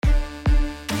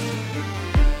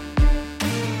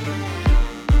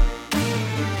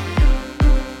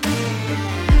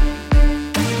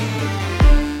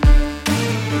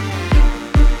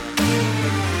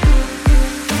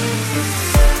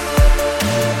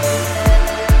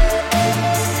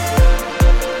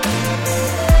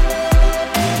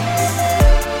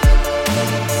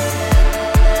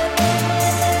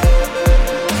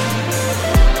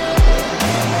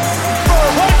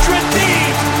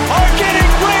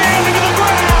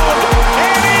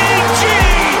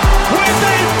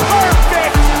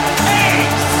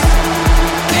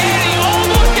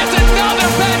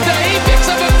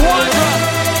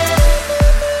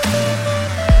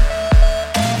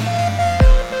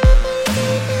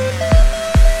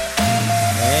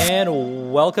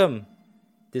welcome.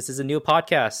 This is a new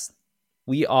podcast.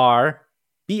 We are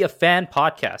Be a Fan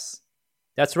Podcast.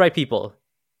 That's right, people.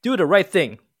 Do the right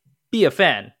thing. Be a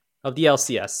fan of the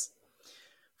LCS.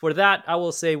 For that, I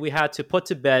will say we had to put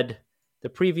to bed the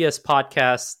previous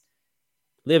podcast,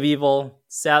 Live Evil.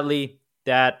 Sadly,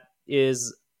 that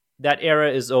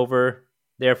era is over.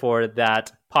 Therefore,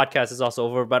 that podcast is also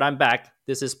over. But I'm back.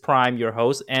 This is Prime, your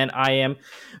host, and I am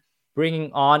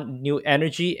bringing on new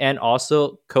energy and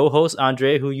also co-host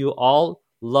Andrea, who you all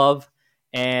love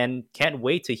and can't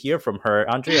wait to hear from her.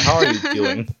 Andrea, how are you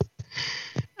doing?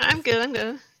 I'm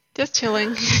good. Just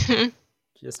chilling.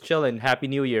 Just chilling. Happy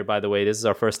New Year, by the way. This is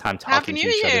our first time talking to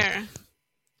each other.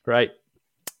 Right.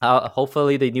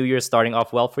 Hopefully the New Year is starting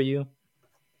off well for you.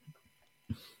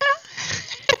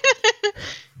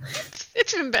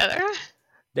 It's been better.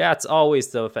 That's always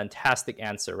the fantastic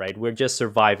answer, right? We're just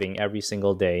surviving every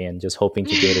single day and just hoping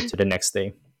to get it to the next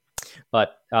day.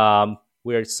 But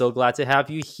we're so glad to have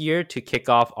you here to kick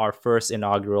off our first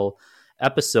inaugural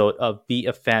episode of Be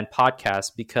a Fan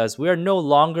Podcast, because we are no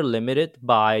longer limited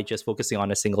by just focusing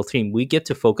on a single team. We get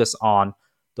to focus on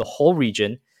the whole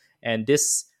region, and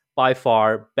this by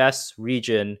far best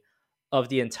region of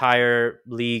the entire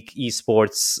league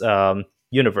esports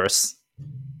universe.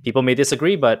 People may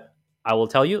disagree, but I will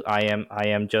tell you, I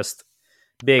am just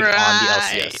big on the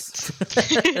LCS.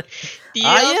 The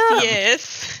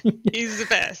LCS is the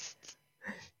best.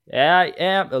 Yeah, I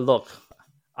am. Look,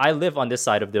 I live on this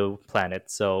side of the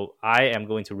planet, so I am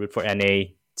going to root for NA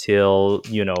till,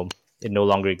 it no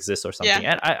longer exists or something.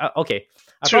 Yeah. And I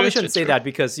probably shouldn't say that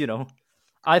because,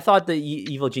 I thought the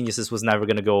Evil Geniuses was never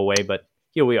going to go away, but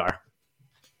here we are.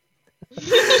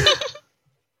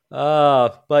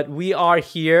 But we are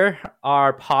here.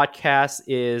 Our podcast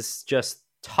is just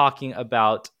talking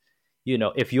about,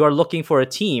 if you are looking for a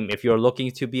team, if you're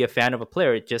looking to be a fan of a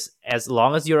player, just as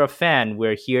long as you're a fan,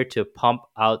 we're here to pump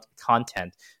out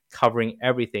content covering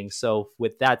everything. So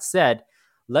with that said,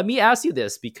 let me ask you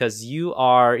this, because you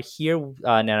are here,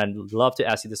 and I'd love to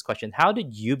ask you this question. How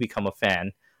did you become a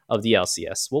fan of the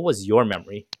LCS? What was your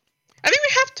memory? I think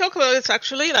we have talked about this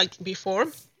actually, before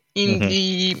in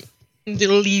the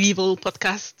Live Evil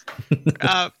podcast.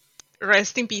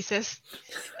 Rest in pieces.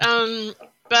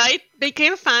 But I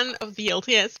became a fan of the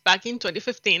LCS back in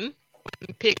 2015 when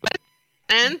Piglet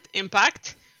and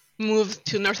Impact moved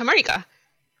to North America.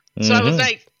 So I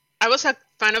was a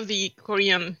fan of the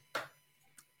Korean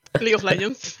League of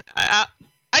Legends. I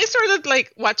started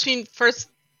watching first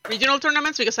regional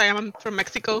tournaments because I am from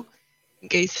Mexico, in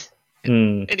case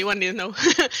anyone didn't know.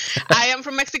 I am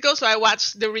from Mexico, so I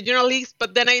watched the regional leagues,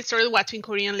 but then I started watching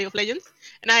Korean League of Legends,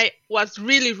 and I was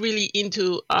really, really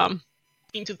into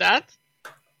that.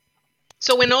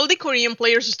 So when all the Korean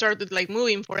players started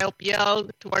moving for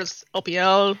LPL, towards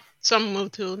LPL, some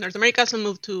moved to North America, some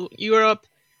moved to Europe.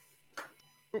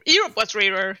 Europe was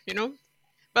rare,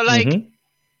 but I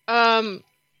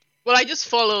just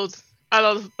followed a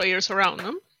lot of players around,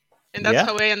 and that's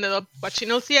how I ended up watching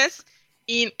LCS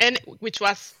which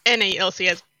was NA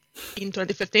LCS in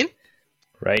 2015.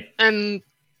 Right. And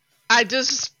I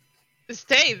just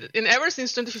stayed, and ever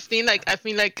since 2015, I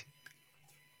feel like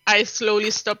I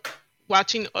slowly stopped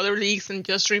watching other leagues and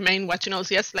just remained watching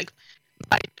LCS.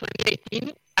 By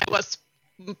 2018, I was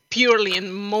purely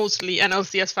and mostly an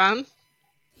LCS fan,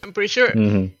 I'm pretty sure.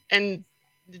 And in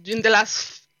the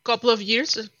last couple of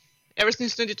years, ever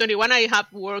since 2021, I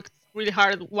have worked really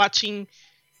hard watching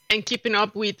and keeping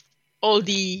up with all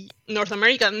the North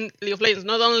American League of Legends,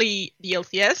 not only the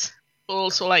LCS, but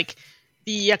also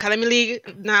the Academy League,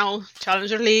 now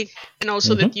Challenger League, and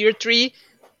also the Tier 3,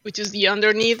 which is the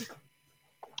underneath.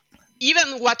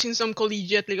 Even watching some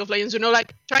collegiate League of Legends,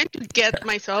 trying to get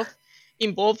myself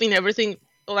involved in everything,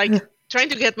 trying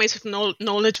to get myself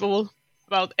knowledgeable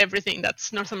about everything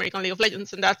that's North American League of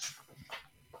Legends, and that's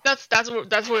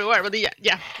where we were. But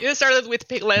yeah, it started with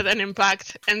Piglet and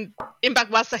Impact, and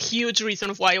Impact was a huge reason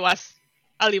of why I was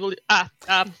an Evil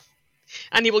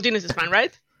Geniuses fan,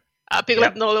 right?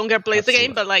 Piglet no longer plays the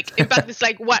game, but Impact is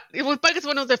what? Impact is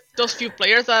one of those few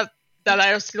players that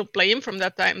are still playing from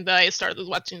that time that I started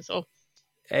watching. So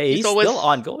hey, he's still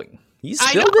ongoing. He's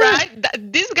still there. Right?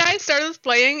 This guy started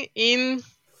playing in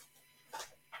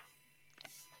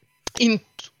I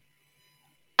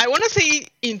want to say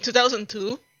in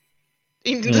 2002.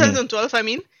 In 2012, I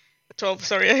mean. 12,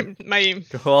 sorry. My brain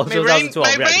and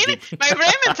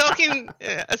talking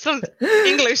some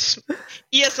English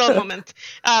ESL moment.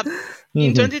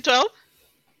 In 2012.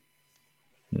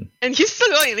 And he's still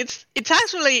going. It's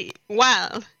actually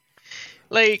wild.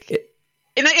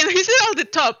 And he's still at the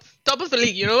top of the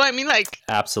league, I mean,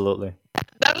 absolutely.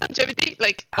 That longevity.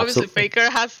 Like obviously Absolutely. Faker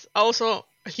has also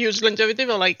a huge longevity,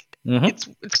 but like it's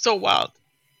so wild.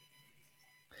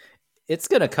 It's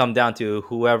gonna come down to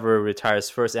whoever retires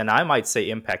first, and I might say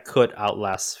Impact could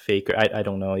outlast Faker. I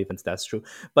don't know even if that's true,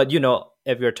 but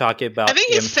if you're talking I about think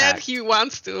he said Impact, he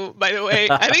wants to. By the way,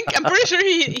 I'm pretty sure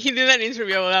he did an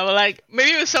interview about that. But like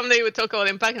maybe someday we talk about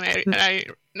Impact, and I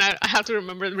have to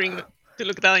remember to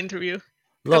look at that interview.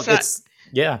 look,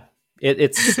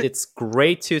 it's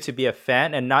great to be a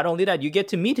fan, and not only that, you get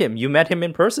to meet him. You met him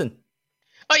in person.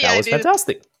 Oh yeah, That I was did.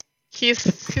 fantastic. He's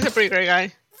a pretty great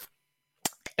guy.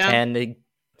 Yeah. And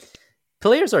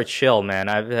players are chill, man.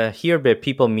 I've hear that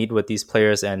people meet with these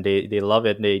players and they love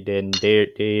it.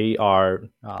 They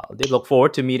look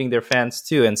forward to meeting their fans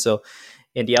too. And so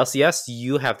in the LCS,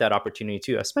 you have that opportunity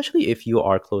too, especially if you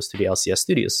are close to the LCS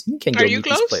studios. You can go Are you meet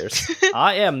close? these players.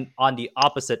 I am on the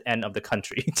opposite end of the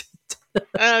country.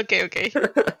 Okay.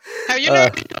 Have you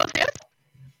never been to LCS?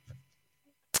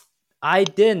 I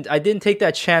didn't take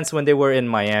that chance when they were in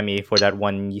Miami for that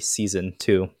one season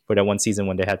too. For that one season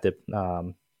when they had the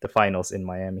finals in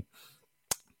Miami.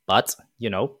 But I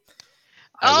will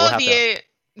have the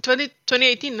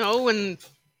 2018, no, when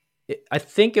I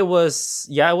think it was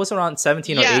around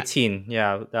 17 or Yeah. 18.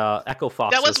 Yeah, Echo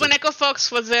Fox. that was when Echo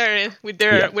Fox was there with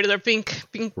their pink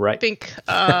Right. pink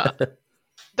that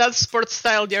sports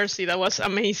style jersey. That was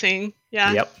amazing.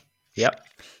 Yeah. Yep.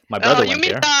 My brother You went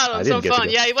missed there. out I on didn't some get to fun.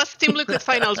 go. Yeah, it was Team Liquid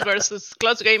Finals versus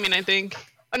Close Gaming, I think.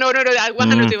 Oh, no,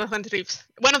 100 Team 100 Thieves.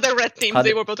 One of the red teams,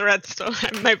 they were both red, so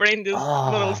my brain just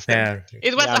models them. Man.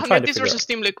 It was Yeah, I'm 100 trying to Thieves figure versus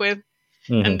Team Liquid,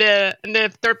 Mhm. and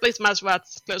the third place match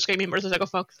was Close Gaming versus Echo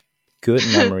Fox. Good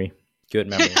memory. Good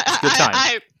memory. It's good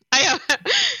time. I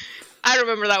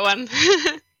remember that one.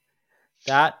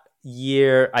 That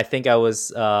year, I think I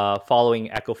was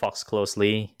following Echo Fox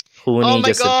closely. Huni Oh my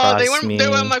just god, surprised me. they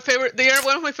were my favorite. They are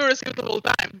one of my favorite skills of all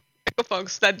time. Echo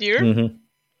Fox that year. Mhm.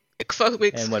 Echo Fox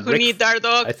with And when Huni,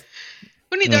 Dardog, I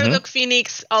th- Dardog,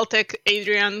 Phoenix, Altec,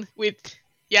 Adrian with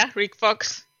Rick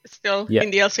Fox still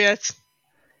in the LCS.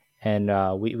 And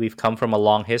we've come from a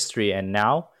long history, and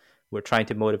now we're trying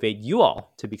to motivate you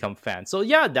all to become fans. So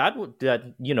yeah, that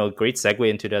great segue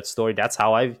into that story. That's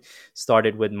how I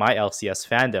started with my LCS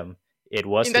fandom. It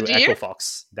was In through that year? Echo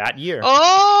Fox that year.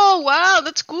 Oh wow,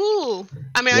 that's cool.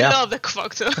 I mean, Yeah. I love Echo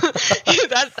Fox, so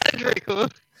that's really cool.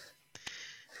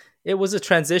 It was a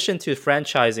transition to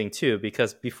franchising too,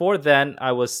 because before then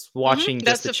I was watching just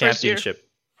That's the the first year. championship.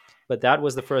 But that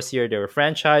was the first year they were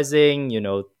franchising.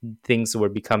 Things were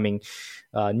becoming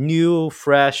new,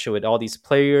 fresh with all these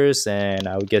players, and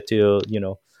I would get to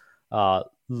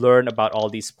learn about all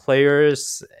these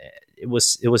players. It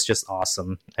was just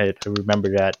awesome. I remember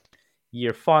that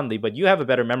year fondly. But you have a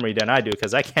better memory than I do,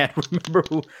 because I can't remember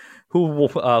who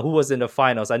was in the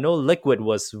finals. I know Liquid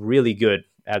was really good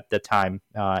at the time,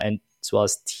 and as well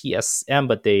as TSM,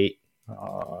 but they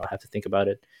have to think about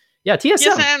it. Yeah,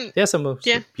 TSM was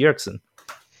Bjergsen.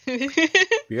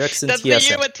 Bjergsen, That's TSM. the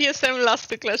year when TSM lost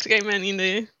the Clash Game and in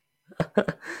the.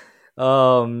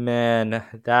 Oh man,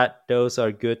 those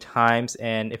are good times.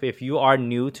 And if you are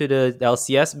new to the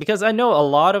LCS, because I know a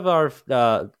lot of our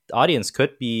audience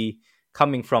could be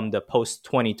coming from the post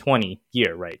 2020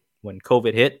 year, right? When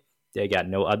COVID hit, they got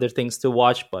no other things to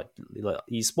watch but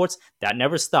esports. That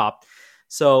never stopped.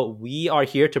 So we are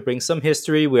here to bring some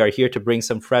history. We are here to bring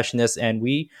some freshness, and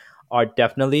we are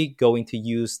definitely going to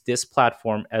use this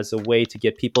platform as a way to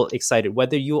get people excited.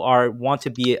 Whether you want to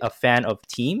be a fan of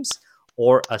teams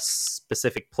or a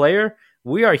specific player,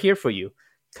 we are here for you.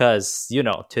 Because,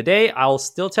 today I'll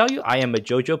still tell you I am a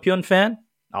Jojo Pion fan.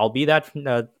 I'll be that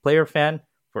player fan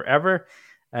forever.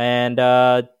 And,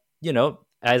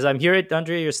 as I'm here at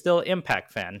Andre, you're still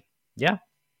Impact fan. Yeah?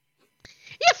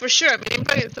 Yeah, for sure. I mean,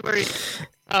 Impact is a very,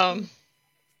 how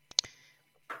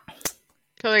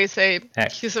do I say?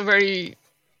 He's a very.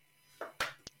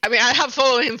 I mean, I have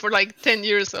followed him for like 10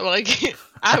 years, so like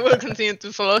I will continue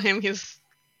to follow him. He's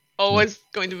always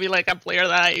going to be like a player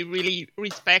that I really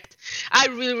respect. I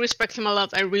really respect him a lot.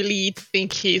 I really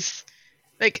think he's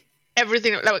like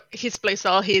everything, like his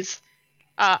playstyle, his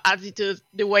attitude,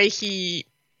 the way he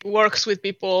works with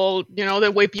people,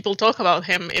 the way people talk about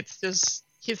him. It's just.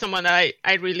 He's someone that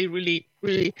I really, really,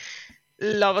 really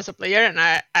love as a player, and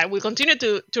I will continue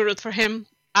to root for him.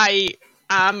 I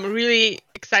am really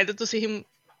excited to see him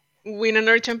win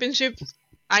another championship.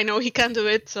 I know he can do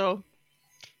it, so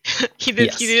he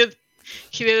did. Yes.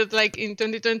 He did it like in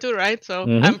 2022, right? So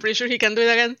I'm pretty sure he can do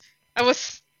it again.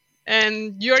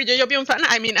 And you're a Jojo fan.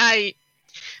 I mean,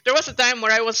 there was a time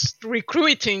where I was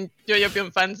recruiting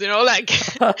Jojo fans. Like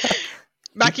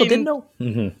back People didn't know.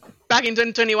 back in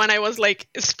 2021, I was like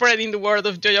spreading the word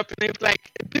of Jojopion. It was like,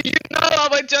 do you know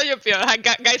about Jojopion?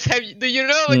 Guys, do you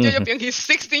know about Jojopion? He's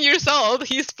 16 years old.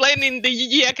 He's playing in the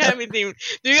GG Academy team.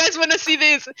 Do you guys want to see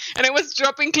this? And I was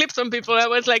dropping clips on people. I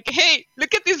was like, hey,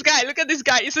 look at this guy. Look at this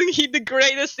guy. Isn't he the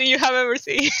greatest thing you have ever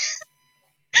seen?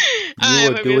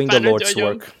 You were doing the Lord's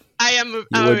work. I'm a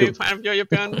big fan of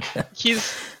Jojopion.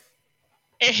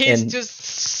 He's just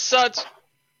such.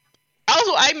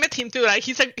 Also, I met him too. Like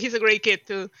he's a great kid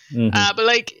too. But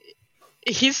like,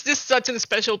 he's just such a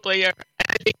special player.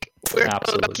 I think we're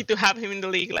so lucky to have him in the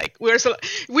league. Like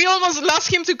we almost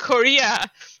lost him to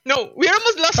Korea. No, we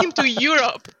almost lost him to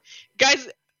Europe, guys.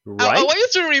 Right? I want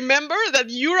you to remember that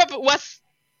Europe was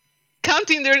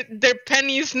counting their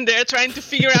pennies and they're trying to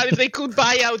figure out if they could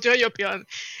buy out Jojopion.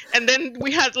 And then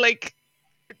we had like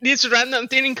this random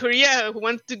thing in Korea who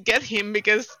wanted to get him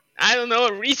because I don't know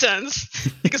reasons.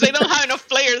 Because they don't have enough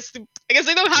players. I guess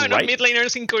they don't have enough mid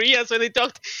laners in Korea, so they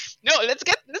thought, no, let's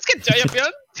get Jojopion.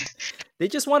 They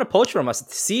just want to poach from us.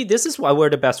 See, this is why we're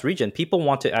the best region. People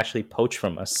want to actually poach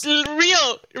from us.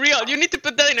 Real. You need to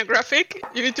put that in a graphic.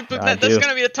 You need to put that. That's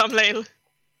gonna be the thumbnail.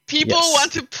 People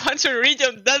want to punch a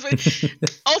region. That's what.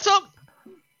 Also,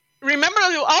 remember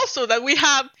also that we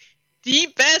have the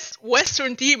best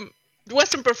Western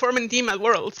performing team at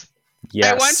Worlds.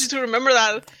 Yes. I want you to remember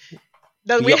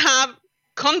that we have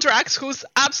Contracts, who's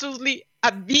absolutely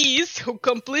a beast, who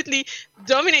completely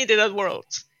dominated at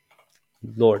Worlds.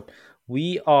 Lord,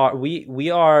 we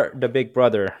are the big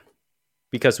brother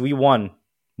because we won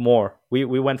more. We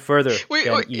went further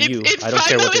than EU. It I don't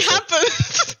care what they happened.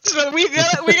 So we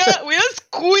got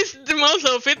squeezed the most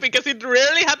of it because it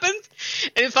rarely happens,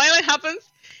 and it finally happens,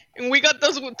 and we got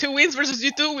those 2 wins versus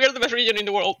U2. We are the best region in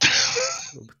the world.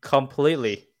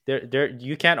 Completely.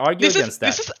 You can't argue against that.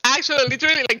 This is actually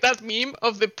literally like that meme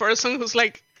of the person who's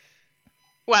like,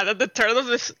 what, at the third of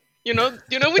this. You know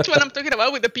which one I'm talking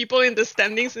about with the people in the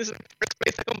standings is first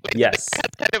place complete. Yes.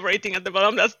 Celebrating at the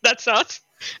bottom. That's us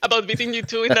about beating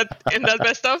U2 in that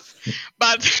best of.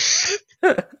 But we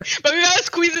gotta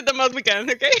squeeze it the most we can,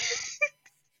 okay?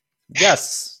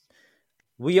 Yes.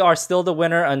 We are still the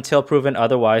winner until proven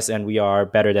otherwise, and we are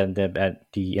better than them at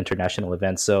the international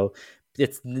event. So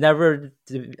it's never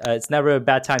a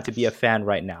bad time to be a fan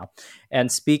right now. And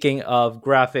speaking of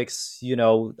graphics,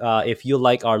 if you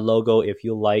like our logo, if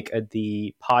you like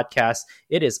the podcast,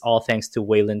 it is all thanks to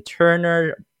Waylon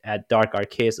Turner at Dark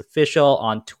Arceus Official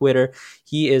on Twitter.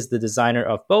 He is the designer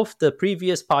of both the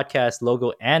previous podcast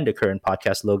logo and the current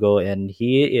podcast logo, and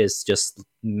he is just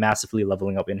massively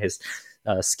leveling up in his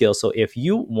skills. So if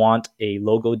you want a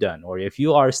logo done, or if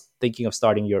you are thinking of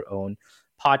starting your own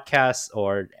podcasts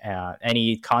or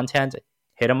any content,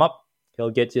 hit him up.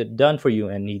 He'll get it done for you,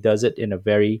 and he does it in a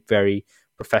very, very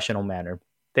professional manner.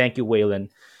 Thank you, Waylon.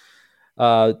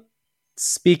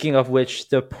 Speaking of which,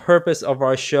 the purpose of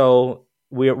our show,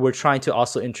 we're trying to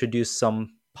also introduce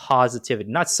some positivity.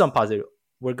 Not some positive.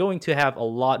 We're going to have a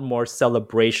lot more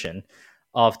celebration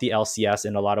of the LCS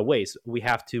in a lot of ways. We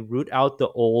have to root out the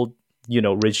old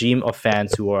regime of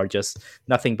fans who are just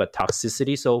nothing but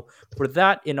toxicity. So for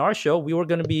that, in our show, we were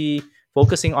going to be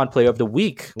focusing on Player of the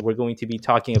Week. We're going to be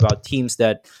talking about teams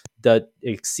that did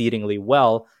exceedingly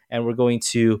well, and we're going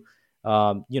to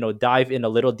dive in a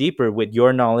little deeper with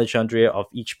your knowledge, Andrea, of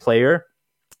each player.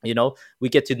 We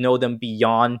get to know them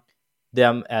beyond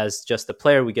them as just a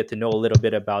player. We get to know a little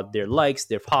bit about their likes,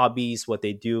 their hobbies, what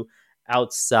they do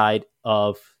outside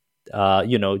of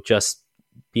just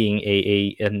being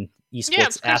an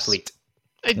esports athlete.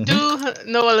 I do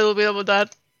know a little bit about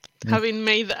that, having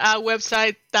made a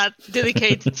website that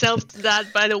dedicates itself to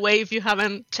that. By the way, if you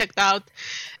haven't checked out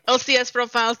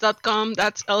lcsprofiles.com,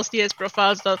 that's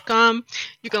lcsprofiles.com.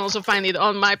 You can also find it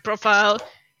on my profile.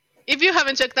 If you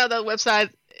haven't checked out that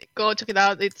website, go check it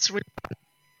out. It's really fun.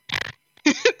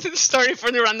 Sorry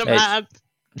for the random ad.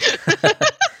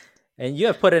 And you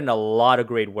have put in a lot of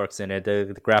great works in it.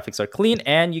 The graphics are clean,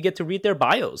 and you get to read their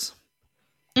bios.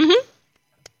 Mm-hmm.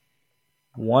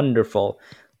 Wonderful.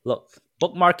 Look,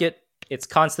 bookmark it. It's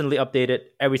constantly updated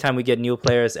every time we get new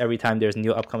players, every time there's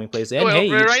new upcoming players. And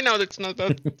right now it's not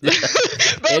that.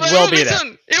 It will be there.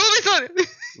 Soon. It will be soon.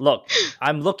 Look,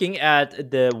 I'm looking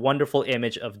at the wonderful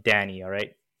image of Danny, all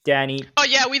right? Danny. Oh,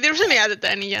 yeah, we recently added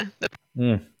Danny,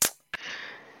 yeah.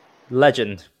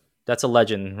 Legend. That's a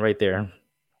legend right there.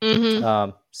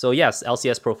 Mm-hmm. So yes,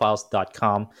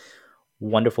 lcsprofiles.com.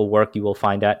 Wonderful work. You will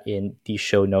find that in the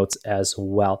show notes as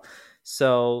well.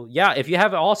 So yeah, if you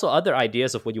have also other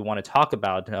ideas of what you want to talk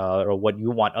about or what you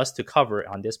want us to cover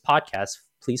on this podcast,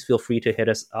 please feel free to hit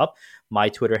us up. My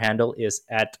Twitter handle is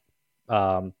at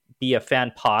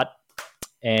beafanpod.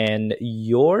 And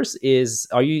yours is,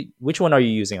 which one are you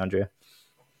using, Andrea?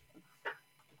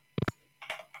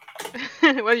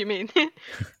 What do you mean?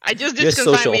 I just Your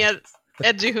consign social. me at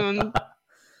Jihoon.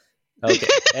 Okay,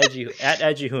 at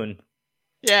Edgyhoon.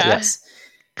 Yeah, Yes.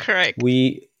 correct.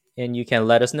 And you can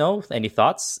let us know any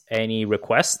thoughts, any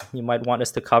requests you might want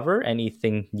us to cover,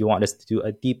 anything you want us to do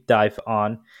a deep dive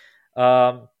on.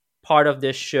 Part of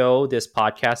this show, this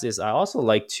podcast, is I also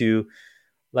like to,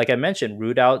 like I mentioned,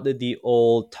 root out the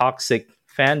old toxic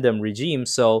fandom regime.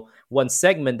 So one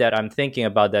segment that I'm thinking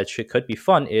about that could be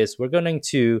fun is we're going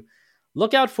to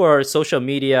look out for social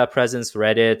media presence,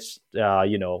 Reddit,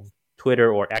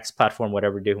 Twitter or X platform,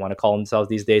 whatever they want to call themselves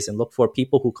these days, and look for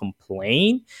people who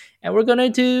complain. And we're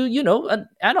going to,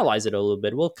 analyze it a little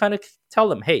bit. We'll kind of tell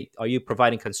them, hey, are you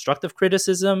providing constructive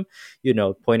criticism,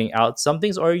 pointing out some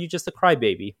things, or are you just a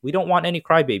crybaby? We don't want any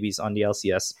crybabies on the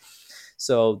LCS.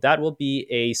 So that will be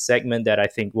a segment that I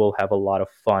think will have a lot of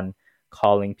fun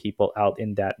calling people out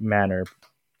in that manner.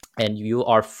 And you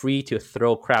are free to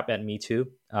throw crap at me too.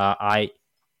 I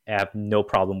have no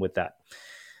problem with that.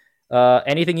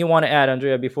 Anything you want to add,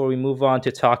 Andrea, before we move on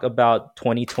to talk about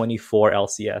 2024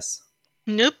 LCS?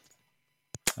 Nope.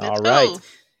 All right.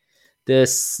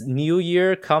 This new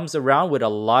year comes around with a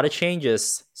lot of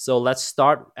changes. So let's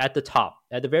start at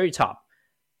the very top.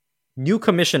 New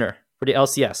commissioner for the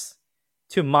LCS.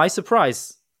 To my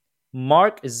surprise,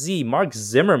 Mark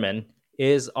Zimmerman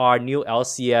is our new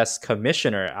LCS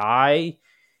commissioner. I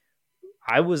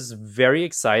was very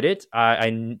excited.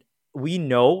 We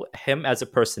know him as a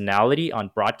personality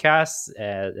on broadcasts,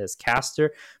 as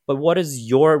caster, but what is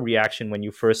your reaction when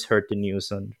you first heard the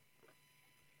news?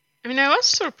 I mean, I was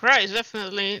surprised,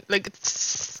 definitely. Like, it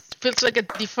feels like a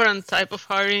different type of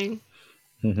hiring.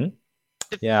 Mm-hmm.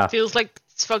 It feels like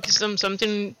it's focused on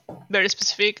something very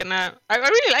specific, and I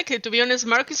really like it, to be honest.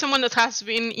 Mark is someone that has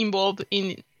been involved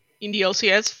in the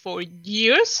LCS for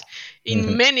years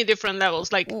in many different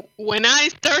levels. Like, when I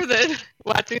started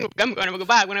watching, I'm going to go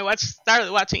back, when I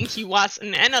started watching, he was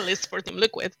an analyst for Team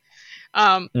Liquid.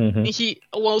 He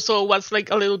also was like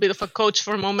a little bit of a coach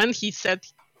for a moment. He said,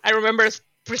 I remember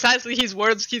precisely his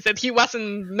words, he said he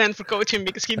wasn't meant for coaching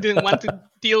because he didn't want to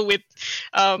deal with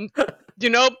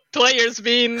players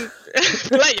being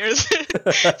players.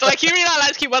 So like, he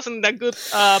realized he wasn't a good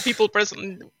people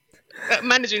person,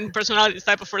 managing personalities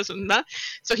type of person.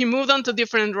 So he moved on to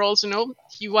different roles.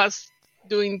 He was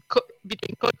doing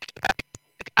between coach and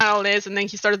analyst, and then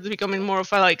he started becoming more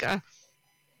of a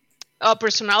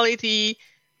personality.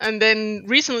 And then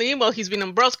recently, he's been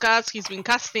on broadcast, he's been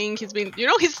casting, he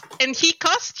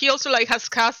also has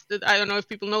casted. I don't know if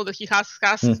people know that he has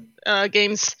cast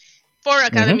games for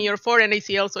Academy or for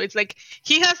NACL. So it's like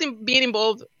he has been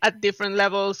involved at different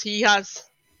levels. He has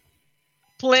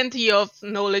plenty of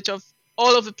knowledge of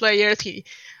all of the players,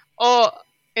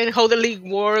 and how the league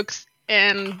works,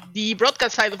 and the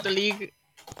broadcast side of the league,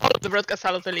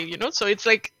 So it's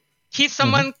like he's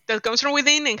someone that comes from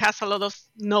within and has a lot of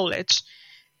knowledge.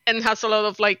 And has a lot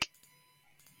of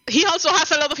he also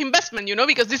has a lot of investment,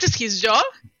 because this is his job.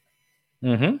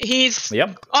 He's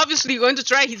obviously going to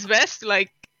try his best.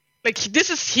 Like this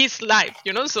is his life,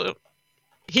 So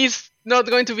he's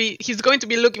going to be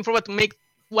looking forward to make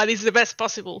what is the best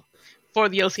possible for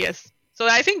the LCS. So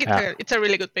I think it's a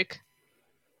really good pick.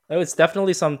 Oh, it's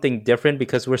definitely something different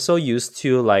because we're so used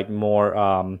to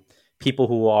more people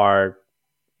who are.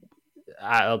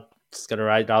 I would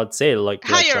say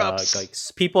higher ups, like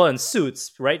people in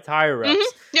suits, right? Higher ups.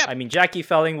 I mean, Jackie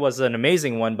Felling was an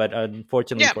amazing one, but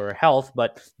unfortunately for her health.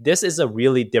 But this is a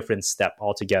really different step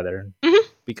altogether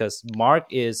because Mark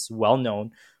is well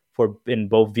known in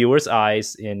both viewers'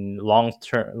 eyes, in long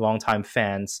time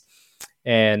fans,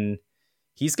 and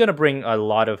he's gonna bring a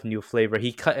lot of new flavor.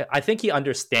 I think he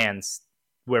understands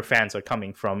where fans are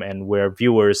coming from and where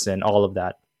viewers and all of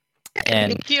that.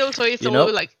 And he also is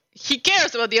he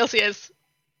cares about the LCS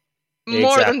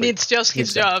more than it's just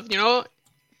his job,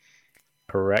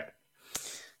 Correct.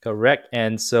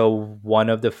 And so one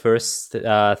of the first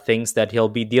things that he'll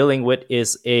be dealing with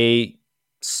is a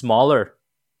smaller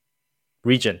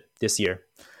region this year.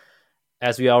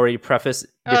 As we already prefaced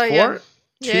before,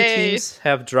 two teams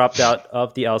have dropped out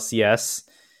of the LCS.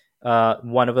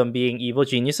 One of them being Evil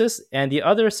Geniuses, and the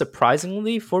other,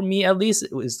 surprisingly for me at least,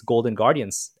 is Golden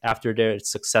Guardians. After their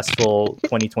successful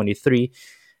 2023,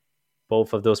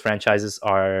 both of those franchises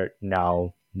are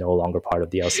now no longer part of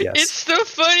the LCS. It's so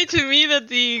funny to me that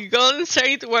the Golden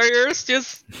State Warriors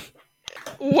just,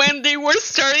 when they were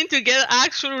starting to get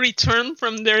actual return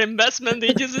from their investment,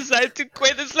 they just decided to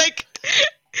quit. It's like,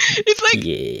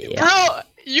 bro,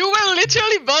 You were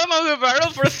literally bottom of the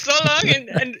barrel for so long,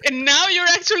 and now you're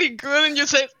actually good, and you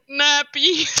said, "Nah,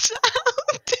 peace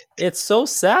out." It's so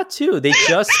sad too. They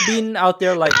just been out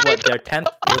there like what their 10th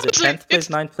was it 10th place,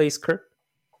 9th place curve?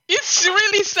 It's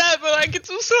really sad, but like it's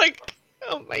also like,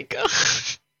 oh my god.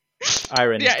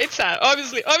 Irony. Yeah, it's sad.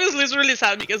 Obviously, it's really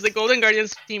sad because the Golden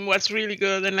Guardians team was really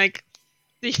good, and like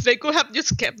if they could have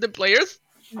just kept the players,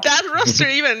 that roster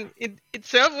even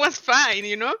itself was fine,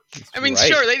 you know. I mean, right.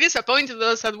 Sure, they disappointed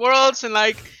us at Worlds and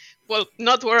like, well,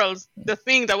 not Worlds, the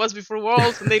thing that was before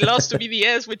Worlds, and they lost to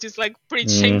BDS, which is like pretty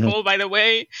shameful, by the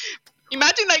way.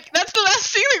 Imagine like that's the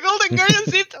last thing the Golden Guardians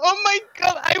did. Oh my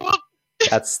god, I will.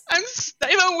 I'm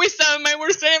even with them. I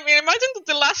was saying, imagine that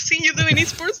the last thing you do in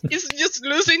esports is just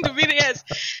losing to BDS.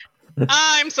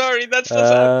 I'm sorry, that's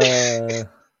so sad.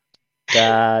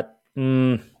 That.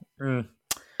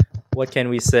 What can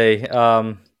we say?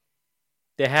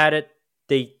 They had it.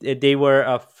 They were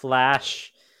a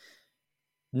flash.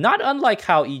 Not unlike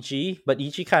how EG, but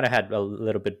EG kind of had a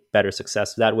little bit better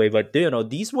success that way. But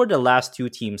these were the last two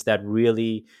teams that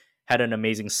really had an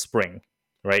amazing spring,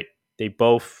 right? They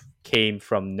both came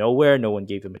from nowhere. No one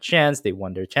gave them a chance. They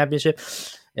won their championship,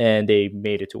 and they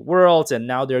made it to Worlds, and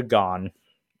now they're gone.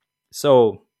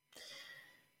 So,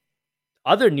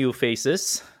 other new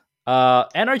faces.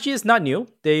 NRG is not new.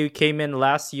 They came in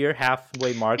last year,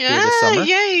 halfway mark through the summer.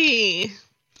 Yay!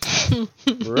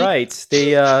 Right.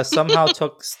 They somehow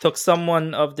took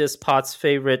someone of this pot's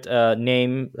favorite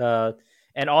name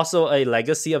and also a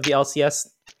legacy of the LCS,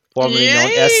 formerly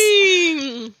known as.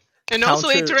 And also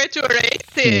they tried to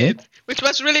erase it, which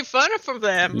was really fun for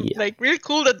them. Yeah. Like really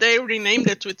cool that they renamed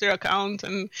their Twitter account,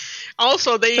 and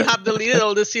also they have deleted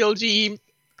all the CLG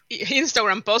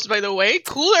Instagram posts. By the way,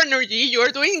 cool energy, you are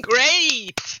doing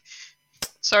great.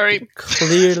 Sorry.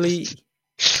 Clearly,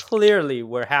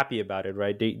 we're happy about it,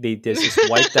 right? They just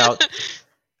wiped out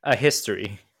a big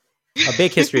history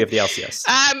of the LCS.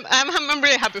 I'm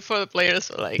really happy for the players.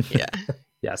 So like, yeah.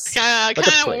 Yes. Kind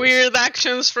of weird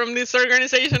actions from this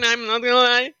organization, I'm not gonna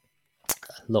lie.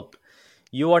 Look,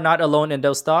 you are not alone in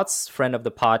those thoughts. Friend of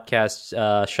the podcast,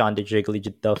 Sean the Jiggly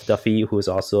Duffy, who's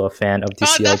also a fan of the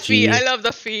CLG. Duffy. I love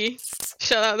Duffy.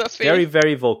 Shout out Duffy. Very,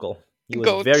 very vocal. He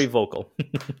was very vocal.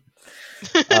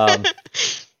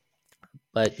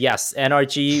 But yes,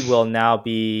 NRG will now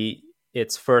be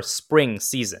its first spring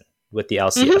season with the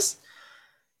LCS.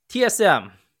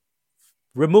 TSM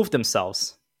removed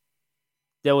themselves.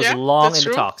 There was long in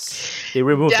the talks. They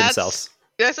removed themselves.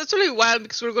 That's actually wild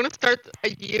because we're going to start a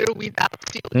year without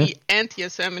CLG and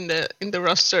TSM in the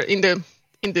roster in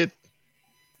the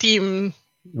team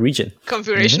region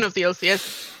configuration of the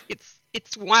LCS.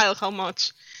 It's wild how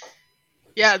much.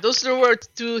 Yeah, those were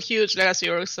two huge legacy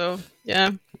orgs. So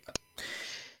yeah,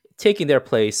 taking their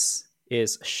place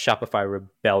is Shopify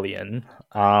Rebellion.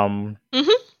 I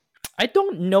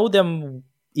don't know them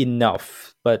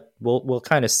enough, but we'll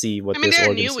kind of see what this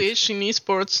they're newish in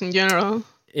esports in general.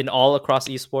 In all across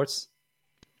esports?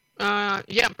 Yeah,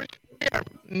 they're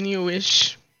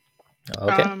newish.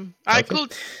 Okay. I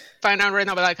could find out right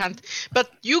now, but I can't. But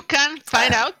you can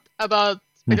find out about.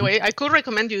 By the way, I could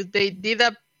recommend you. They did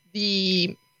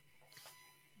the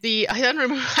I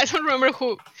don't remember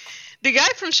who. The guy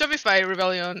from Shopify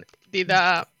Rebellion did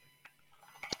an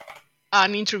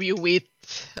interview with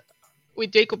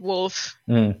Jacob Wolf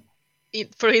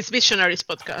for his Visionaries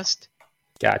podcast.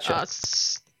 Gotcha.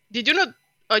 Did you not?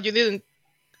 Oh, you didn't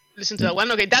listen to that one?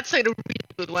 Okay, that's a really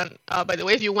good one. By the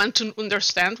way, if you want to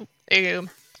understand,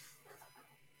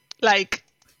 like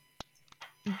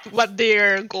what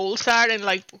their goals are and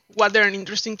like what they're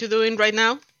interesting to doing right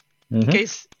now,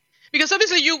 because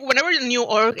obviously whenever a new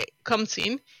org comes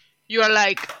in, you are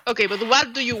like, okay, but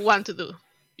what do you want to do?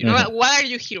 You know, what are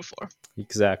you here for?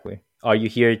 Exactly. Are you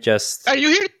here just? Are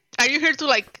you here to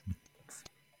like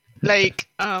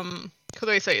how do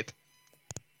I say it?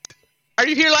 Are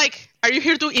you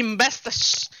here to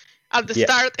invest at the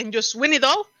start and just win it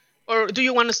all, or do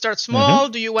you want to start small?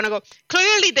 Do you want to go?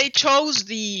 Clearly, they chose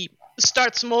the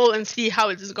start small and see how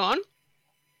it is gone.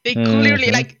 They clearly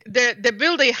like the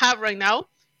build they have right now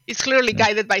is clearly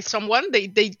guided by someone. They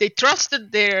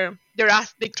trusted their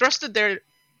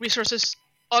resources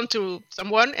onto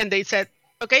someone, and they said,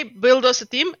 okay, build us a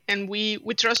team, and we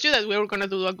trust you that we're gonna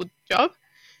do a good job.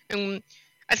 And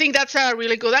I think that's a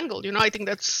really good angle. You know, I think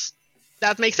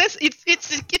that makes sense.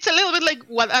 It's a little bit like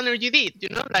what Energy did. You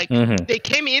know, like they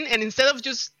came in and instead of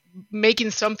just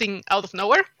making something out of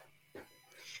nowhere,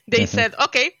 they said,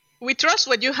 okay, we trust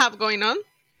what you have going on,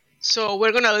 so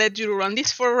we're gonna let you run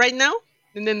this for right now,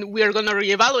 and then we are gonna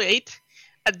reevaluate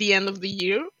at the end of the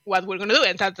year what we're gonna do,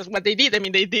 and that's what they did. I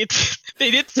mean, they did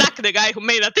sack the guy who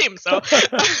made a team. So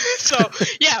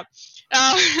yeah.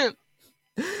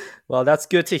 Well, that's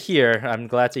good to hear. I'm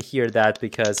glad to hear that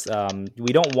because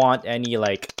we don't want any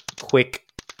like quick,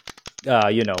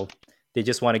 they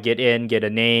just want to get in, get a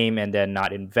name, and then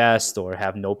not invest or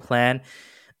have no plan.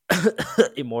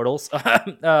 Immortals,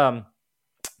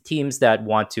 teams that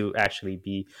want to actually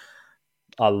be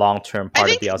a long-term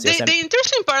part of the LCS. The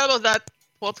interesting part about that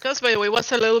podcast, by the way,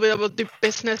 was a little bit about the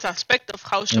business aspect of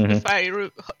how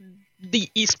Shopify, the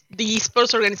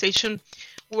esports organization,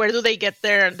 where do they get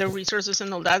their resources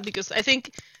and all that? Because I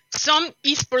think some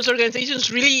esports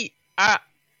organizations really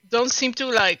don't seem to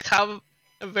like have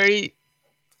a very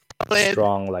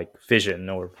strong like vision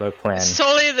or plan,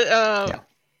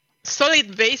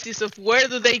 solid basis of where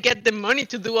do they get the money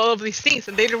to do all of these things,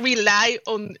 and they rely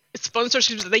on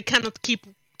sponsorships that they cannot keep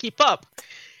up.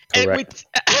 Correct. And with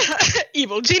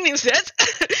evil geniuses,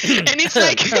 and it's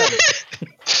like,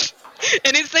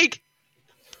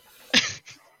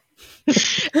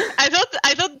 I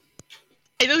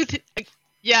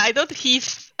thought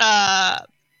he's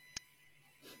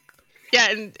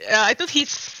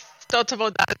thought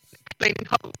about that, explaining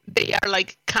how they are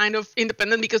like kind of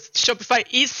independent because Shopify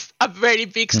is a very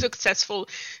big successful,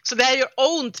 so they are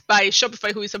owned by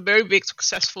Shopify, who is a very big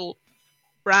successful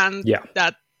brand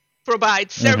that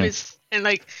provides service and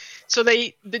like, so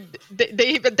they're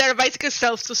basically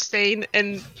self-sustained,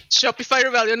 and Shopify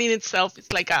Rebellion in itself is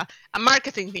like a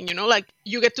marketing thing, like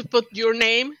you get to put your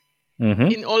name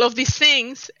in all of these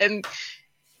things, and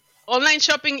online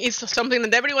shopping is something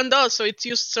that everyone does, so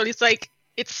it's like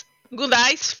it's good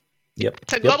eyes. Yep.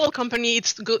 It's a global company.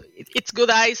 It's good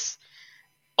eyes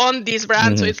on this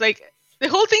brand. So it's like the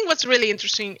whole thing was really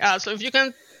interesting. So if you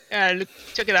can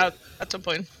check it out at some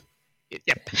point.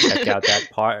 Yep. Check out that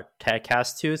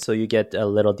podcast too, so you get a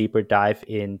little deeper dive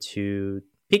into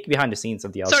peek behind the scenes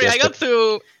of the LCS. Sorry, I got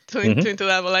into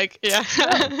that, but like, yeah.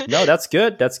 No, that's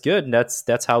good.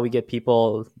 That's how we get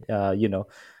people,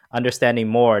 understanding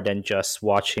more than just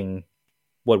watching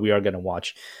what we are going to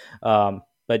watch.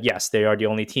 But yes, they are the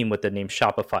only team with the name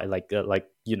Shopify, like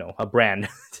a brand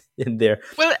in there.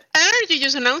 Well, Energy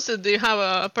just announced that they have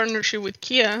a partnership with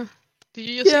Kia. Did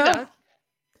you just see that?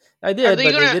 I did, but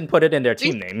they didn't put it in their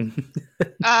team name.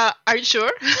 Are you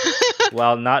sure?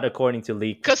 Well, not according to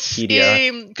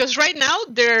Leakpedia. Because right now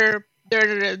their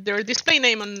display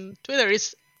name on Twitter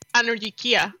is Energy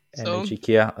Kia. Energy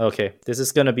Kia. Okay, this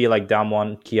is gonna be like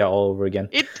Damwon Kia all over again.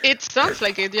 It sounds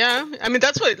like it. Yeah, I mean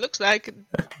that's what it looks like.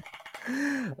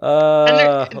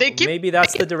 Maybe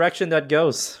that's the direction that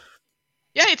goes.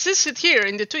 Yeah, it says it here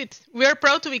in the tweet. We are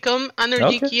proud to become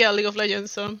Energy Kia League of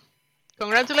Legends. So,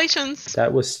 congratulations.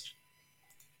 That was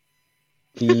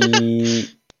okay,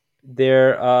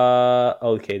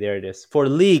 there it is. For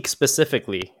League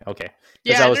specifically. Okay.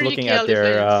 Because I was looking at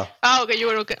their okay, you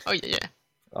were okay. Oh yeah.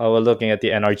 I was looking at the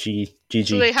NRG GG.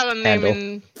 So they have a name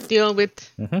in deal with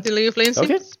the League of Legends.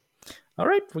 Okay. All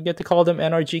right, we get to call them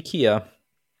NRG Kia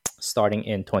starting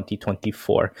in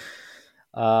 2024.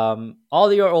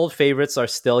 All your old favorites are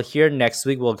still here. Next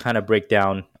week we'll kind of break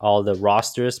down all the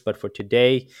rosters, but for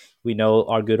today we know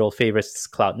our good old favorites.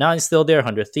 Cloud9 still there,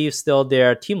 100 Thieves still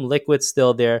there, Team Liquid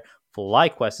still there,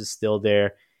 FlyQuest is still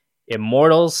there,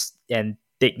 Immortals and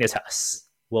Dignitas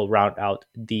will round out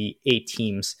the 8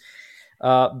 teams.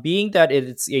 Being that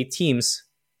it's 8 teams,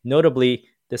 notably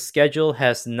the schedule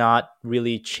has not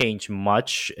really changed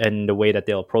much in the way that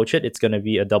they'll approach it. It's going to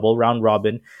be a double round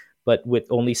robin, but with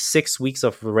only 6 weeks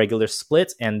of regular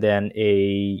split and then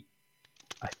I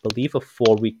believe a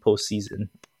 4-week postseason.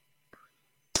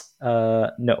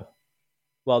 No.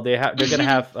 Well, they're going to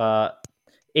have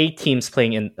 8 teams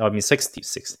playing in. I mean, 6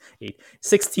 teams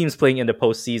playing in the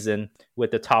postseason,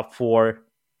 with the top 4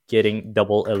 getting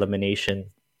double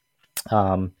elimination.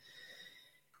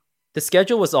 The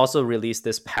schedule was also released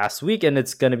this past week, and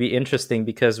it's going to be interesting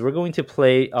because we're going to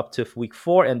play up to week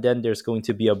 4, and then there's going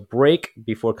to be a break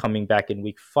before coming back in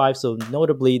week 5. So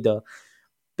notably, the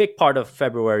big part of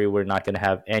February, we're not going to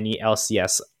have any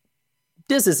LCS.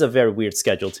 This is a very weird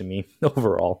schedule to me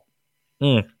overall.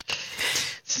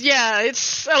 Yeah,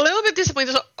 it's a little bit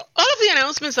disappointing. So all of the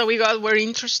announcements that we got were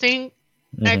interesting,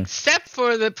 except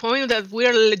for the point that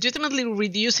we're legitimately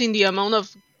reducing the amount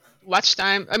of watch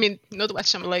time. I mean, not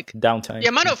watch time, like downtime. The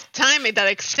amount of time that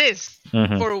exists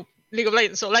for League of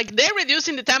Legends. So like they're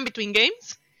reducing the time between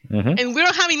games, and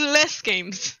we're having less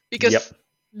games because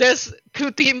there's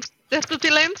two teams less.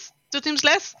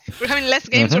 We're having less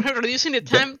games. We're reducing the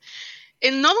time.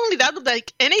 And not only that, but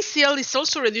like NACL is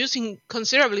also reducing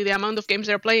considerably the amount of games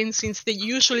they're playing, since they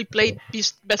usually play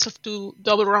this best of 2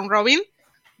 double round robin.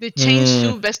 they changed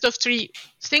to best of 3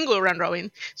 single round robin.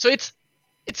 So it's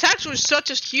actually such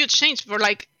a huge change for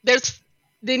like there's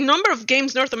the number of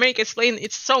games North America is playing.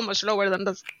 It's so much lower than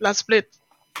the last split.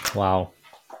 Wow.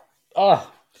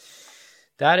 Oh,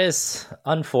 that is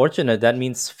unfortunate. That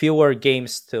means fewer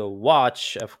games to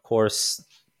watch. Of course,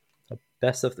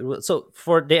 best of so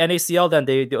for the NACL, then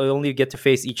they only get to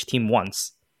face each team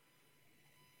once,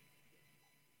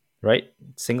 right?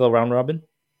 Single round robin.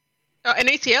 An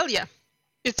ATL, yeah,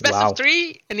 it's best Wow. of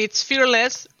 3 and it's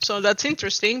fearless, so that's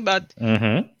interesting. But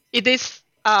it is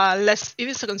less. It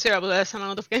is a considerable less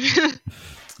amount of games.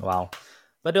 Wow.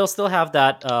 But they'll still have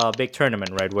that big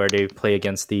tournament, right, where they play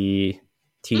against the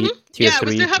tier Yeah, 3.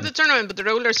 we still have the tournament, but the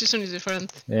regular season is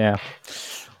different. Yeah.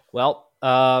 Well,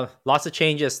 lots of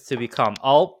changes to become.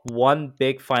 One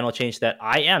big final change that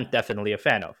I am definitely a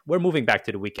fan of. We're moving back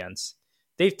to the weekends.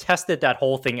 They've tested that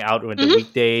whole thing out in the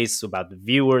weekdays about the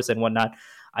viewers and whatnot.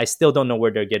 I still don't know where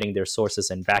they're getting their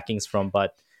sources and backings from,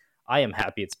 but I am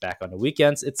happy it's back on the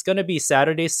weekends. It's going to be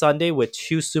Saturday, Sunday with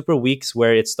 2 super weeks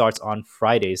where it starts on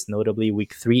Fridays. Notably,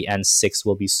 week 3 and 6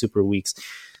 will be super weeks.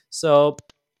 So,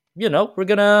 we're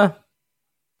going to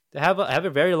have a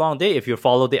very long day if you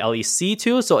follow the LEC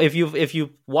too. So if you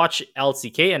watch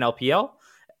LCK and LPL,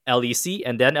 LEC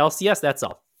and then LCS, that's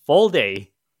a full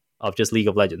day of just League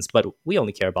of Legends. But we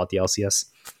only care about the LCS.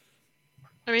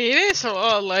 I mean, it is a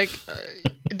lot. Like,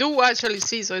 I do watch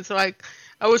LEC, so it's like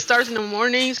I would start in the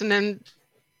mornings, and then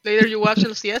later you watch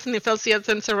LCS, and if LCS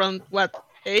ends around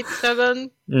 8,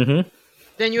 7,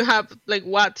 then you have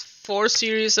 4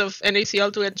 series of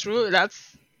NACL to get through.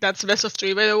 That's best of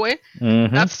 3, by the way.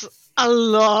 That's a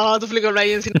lot of League of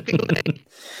Legends in a single day.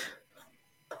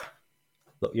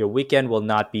 Look, your weekend will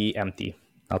not be empty.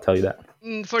 I'll tell you that.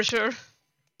 For sure.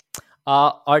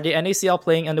 Are the NACL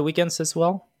playing on the weekends as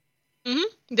well?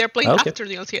 They're playing after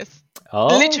the LCS.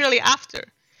 Oh. Literally after.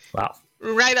 Wow.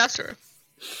 Right after.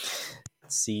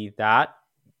 See, that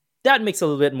makes a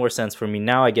little bit more sense for me.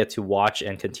 Now I get to watch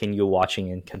and continue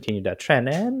watching and continue that trend,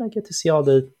 and I get to see all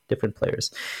the different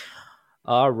players.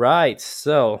 All right,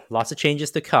 so lots of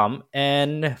changes to come.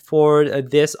 And for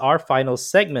this, our final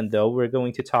segment, though, we're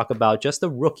going to talk about just the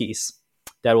rookies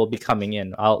that will be coming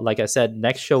in. Like I said,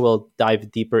 next show we'll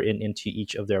dive deeper into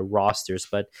each of their rosters.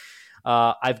 But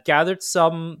I've gathered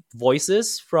some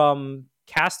voices from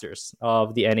casters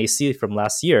of the NAC from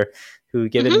last year who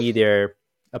given me their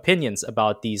opinions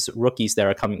about these rookies that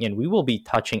are coming in. We will be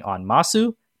touching on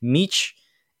Masu, Meech,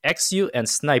 XU, and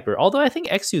Sniper. Although I think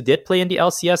XU did play in the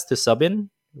LCS to sub in.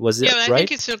 Was it right? Yeah, I think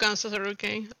he still counts as a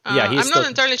rookie. Yeah, I'm not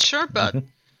entirely sure, but...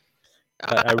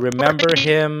 I remember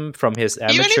him from his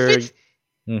amateur...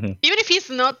 Even if he's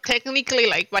not technically,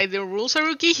 by the rules, a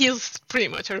rookie, he's pretty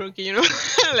much a rookie, you know?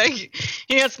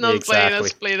 He has not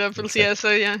played up LCS,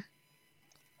 so yeah.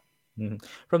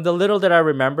 From the little that I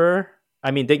remember... I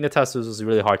mean, Dignitas was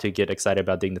really hard to get excited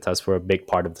about Dignitas for a big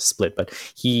part of the split, but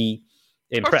he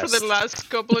impressed. Or for the last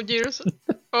couple of years,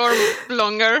 or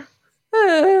longer.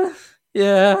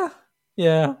 Yeah.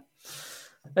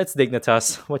 That's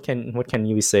Dignitas. What can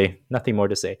you say? Nothing more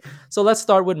to say. So let's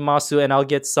start with Masu, and I'll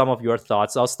get some of your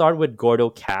thoughts. I'll start with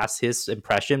GordoCast. His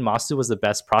impression: Masu was the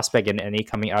best prospect in NA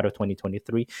coming out of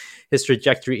 2023. His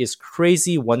trajectory is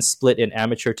crazy. One split in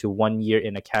amateur to 1 year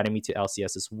in academy to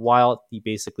LCS is wild. He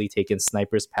basically taken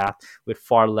Sniper's path with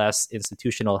far less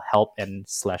institutional help and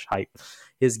 / hype.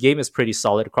 His game is pretty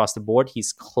solid across the board.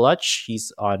 He's clutch.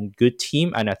 He's on good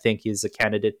team, and I think he's a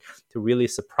candidate to really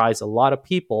surprise a lot of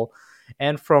people.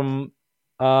 And from,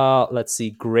 let's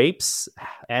see, Grapes,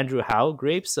 Andrew Howe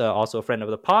Grapes, also a friend of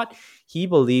the pod, he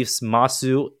believes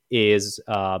Masu is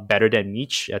better than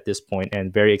Meech at this point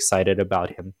and very excited about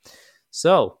him.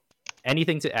 So,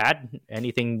 anything to add?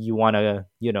 Anything you want to,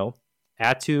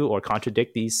 add to or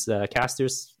contradict these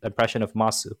casters' impression of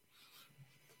Masu?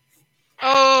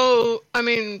 Oh, I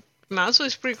mean, Masu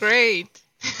is pretty great.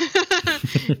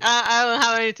 I don't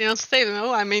have anything else to say,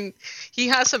 I mean, he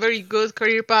has a very good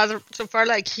career path so far.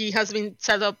 He has been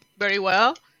set up very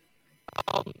well.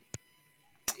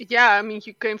 Yeah, I mean,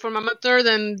 he came from amateur.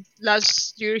 Then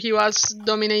last year he was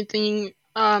dominating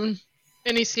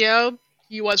NECL.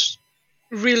 He was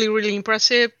really, really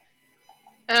impressive,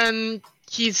 and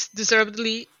he's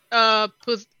deservedly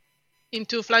put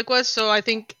into FlyQuest. So I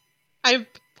think I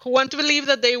want to believe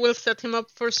that they will set him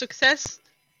up for success.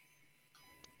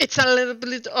 It's a little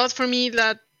bit odd for me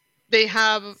that they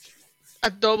have a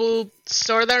double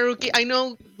Sorda rookie. I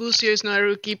know Busio is not a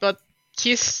rookie, but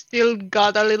he's still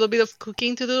got a little bit of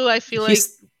cooking to do. I feel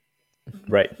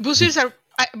right. Busio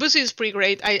is pretty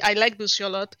great. I like Busio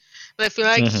a lot, but I feel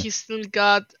like he's still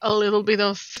got a little bit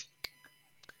of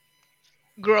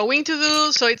growing to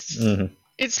do. So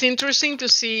It's interesting to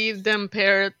see them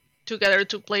pair together,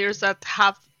 two players that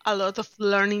have a lot of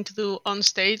learning to do on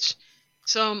stage.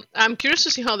 So I'm curious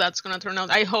to see how that's going to turn out.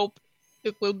 I hope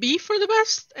it will be for the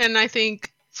best, and I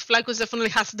think Flacos definitely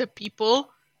has the people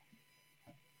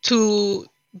to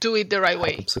do it the right Help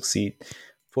way. them succeed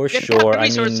for They have sure. the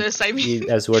resources,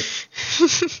 As we're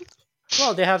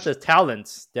well, they have the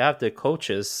talents, they have the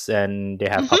coaches, and they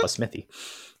have Papa Smithy,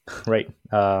 right?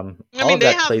 All of they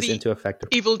that have plays the into a factor.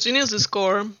 Evil Geniuses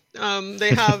score.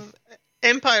 They have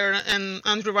Empire and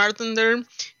Andrew Barton there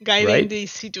guiding Right? the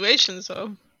situation.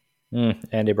 So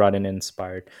And they brought in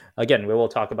Inspired. Again, we will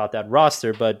talk about that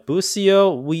roster, but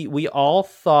Busio, we all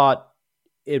thought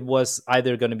it was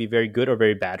either going to be very good or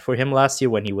very bad for him last year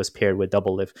when he was paired with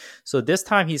Double Lift. So this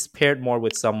time he's paired more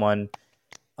with someone,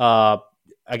 I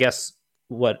guess,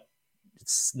 what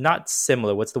it's not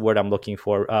similar. What's the word I'm looking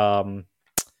for?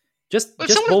 Just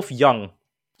both young,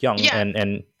 yeah.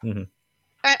 and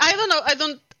I don't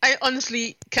know. I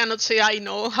honestly cannot say I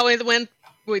know how it went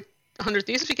with 100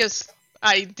 Thieves because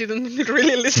I didn't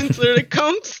really listen to the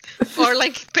accounts or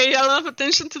like pay a lot of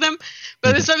attention to them.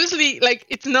 But it's obviously like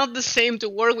it's not the same to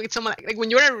work with someone like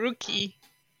when you're a rookie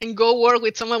and go work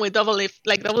with someone with Double Lift,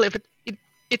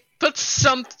 it puts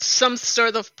some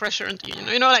sort of pressure on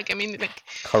you. Like I mean, like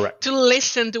correct to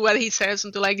listen to what he says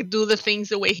and to like do the things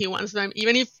the way he wants them,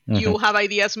 even if you have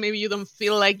ideas, maybe you don't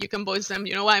feel like you can voice them.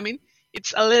 You know what I mean?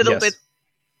 It's a little bit.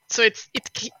 So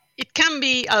it can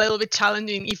be a little bit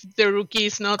challenging if the rookie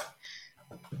is not.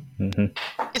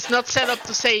 It's not set up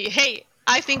to say, "Hey,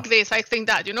 I think this, I think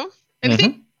that,"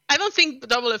 And I don't think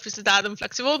Double F is that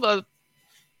inflexible, but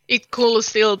it could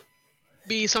still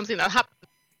be something that happens.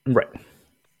 Right.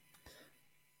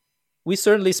 We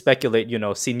certainly speculate,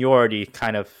 seniority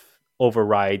kind of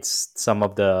overrides some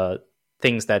of the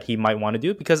things that he might want to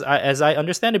do because as I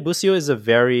understand it, Busio is a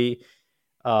very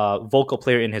vocal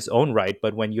player in his own right,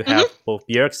 but when you have both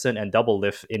Bjergsen and Double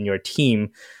Lift in your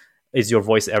team, is your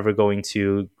voice ever going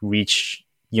to reach,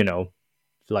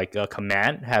 like a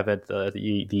command? Have it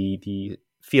the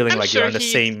feeling like you're on the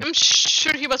same. I'm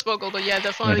sure he was vocal, but yeah,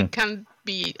 definitely can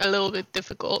be a little bit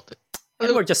difficult.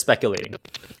 And we're just speculating.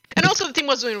 And also, the team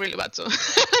was doing really bad, so.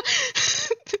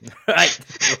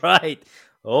 Right.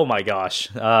 Oh my gosh,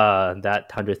 that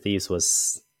 100 Thieves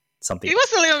was something. He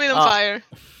was a little bit on fire.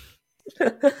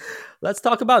 Let's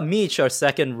talk about Meech, our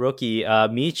second rookie.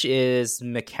 Meech is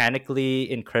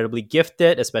mechanically incredibly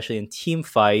gifted, especially in team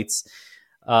fights.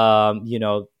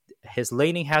 His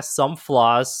laning has some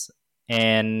flaws,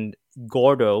 and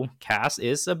GordoCast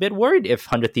is a bit worried if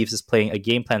 100 Thieves is playing a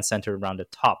game plan centered around the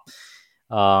top.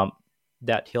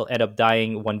 That he'll end up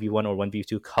dying 1v1 or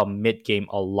 1v2 come mid-game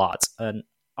a lot. An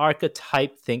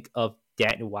archetype, think of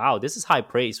Dan. Wow, this is high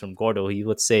praise from Gordo. He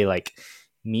would say, like,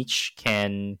 Meech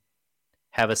can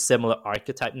have a similar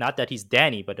archetype. Not that he's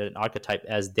Danny, but an archetype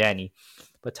as Danny.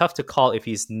 But tough to call if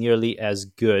he's nearly as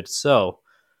good. So,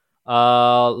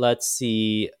 let's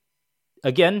see.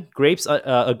 Again, Grapes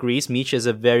agrees Meech is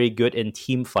a very good in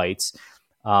team fights,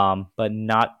 but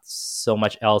not so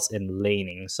much else in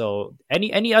laning. So,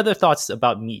 any other thoughts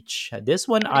about Meech? This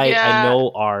one I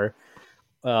know our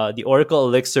the Oracle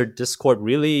Elixir Discord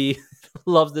really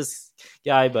loves this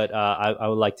guy, but I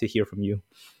would like to hear from you.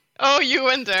 Oh, you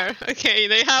went there. Okay,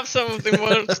 they have some of the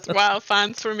most wild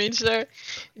fans for Meech there.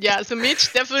 Yeah, so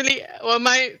Meech definitely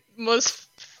my most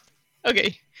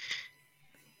okay.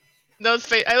 I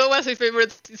don't want to say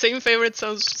favorite. Saying favorite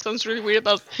sounds really weird,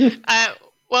 but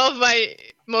one of my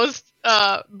most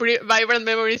vibrant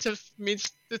memories of Meech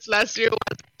this last year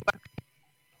was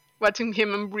watching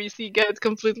him and Breezy get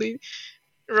completely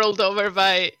rolled over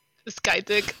by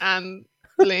Skytech and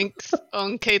Lynx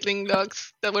on Caitlyn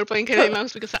Lux that were playing Caitlyn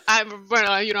Lux because I'm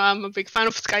a big fan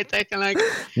of Skytech and like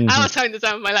I was having the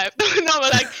time of my life.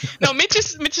 Mitch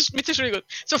is really good.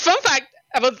 So fun fact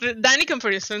about the Danny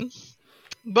comparison: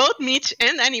 both Mitch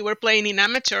and Danny were playing in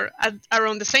amateur at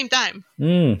around the same time.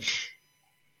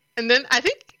 And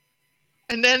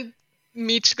then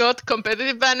Mitch got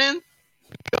competitive banning.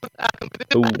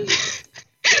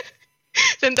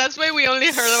 And that's why we only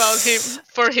heard about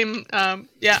him a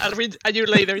year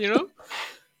later,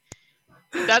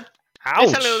 That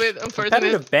is a little bit unfortunate.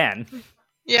 Competitive ban.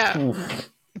 Yeah. Oof.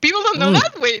 People don't know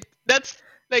that? Wait, that's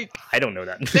like I don't know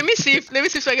that. Let me see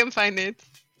if I can find it.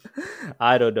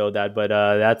 I don't know that, but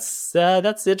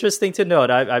that's interesting to note.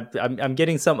 I'm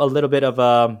getting a little bit of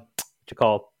what you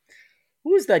call.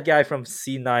 Who is that guy from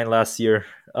C9 last year?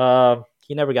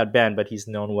 He never got banned, but he's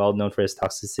well known for his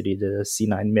toxicity, the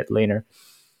C9 mid laner.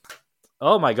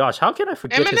 Oh my gosh, how can I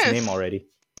forget his name already?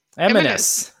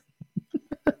 MNS.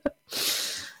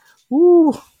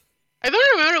 Ooh. I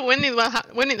don't remember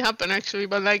when it happened actually,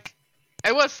 but like,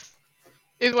 it was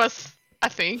a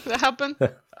thing that happened.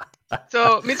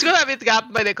 So Mitch got a bit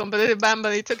gapped by the competitive ban,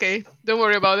 but it's okay. Don't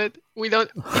worry about it. We don't.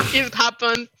 It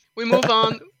happened. We move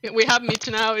on. We have Mitch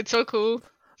now. It's so cool.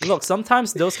 Look,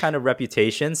 sometimes those kind of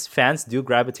reputations, fans do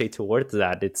gravitate towards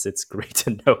that. It's great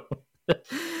to know.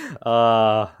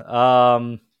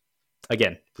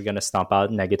 Again, we're gonna stomp out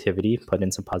negativity, put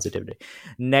in some positivity.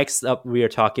 Next up, we are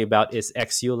talking about is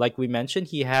XU. Like we mentioned,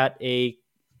 he had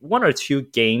one or two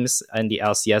games in the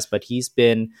LCS, but he's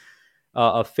been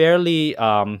a fairly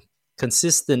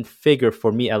consistent figure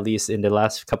for me, at least in the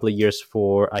last couple of years.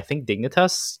 For I think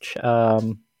Dignitas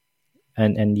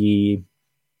and the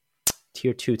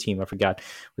tier 2 team, I forgot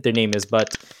what their name is,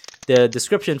 but the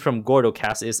description from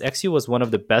GordoCast is XU was one of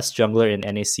the best jungler in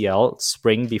NACL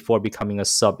spring before becoming a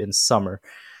sub in summer.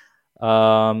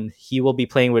 He will be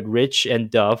playing with Rich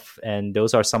and Duff, and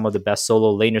those are some of the best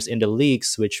solo laners in the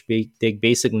leagues, which they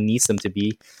basically needs them to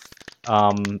be.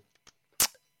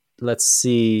 Let's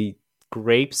see.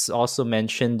 Grapes also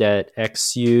mentioned that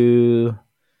XU,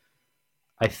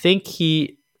 I think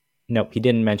he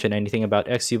didn't mention anything about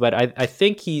XU, but I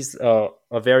think he's a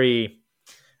very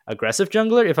aggressive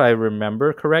jungler, if I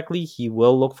remember correctly. He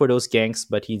will look for those ganks,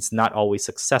 but he's not always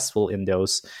successful in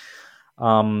those.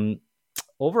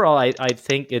 Overall, I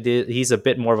think he's a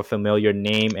bit more of a familiar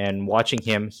name, and watching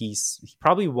him, he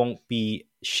probably won't be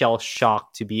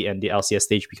shell-shocked to be in the LCS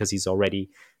stage because he's already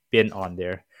been on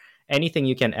there. Anything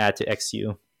you can add to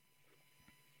XU?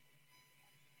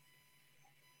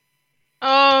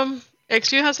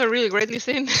 XU has a really great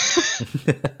listen.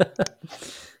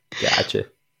 Gotcha.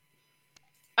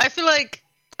 I feel like,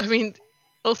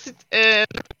 also,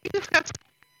 we've got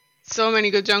so many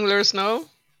good junglers now.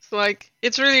 So like,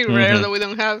 it's really rare that we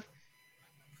don't have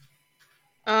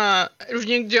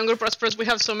jungle prospers. We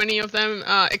have so many of them.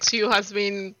 XU has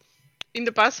been, in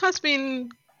the past, has been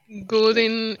good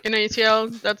in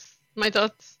ATL. That's my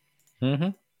thoughts.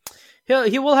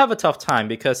 He will have a tough time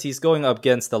because he's going up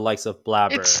against the likes of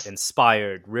Blabber,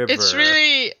 Inspired, River. It's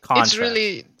really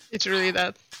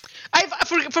that.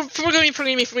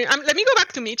 Forgive me. Let me go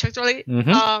back to Mitch actually.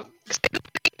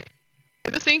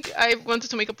 I think I wanted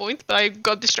to make a point, but I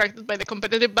got distracted by the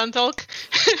competitive ban talk.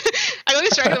 I got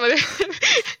distracted by it.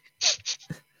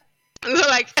 So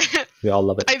like, we all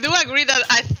love it. I do agree that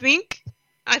I think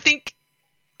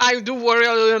I do worry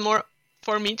a little bit more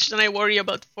for Mitch than I worry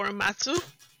about for Matsu,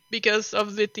 because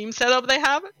of the team setup they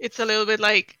have. It's a little bit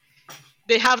like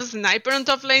they have a sniper on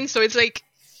top lane, so it's like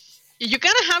you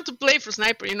kind of have to play for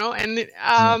sniper, you know. And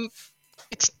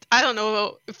it's, I don't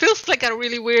know, it feels like a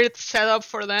really weird setup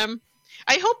for them.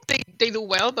 I hope they do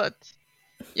well, but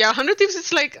yeah, 100 Thieves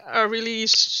is like a really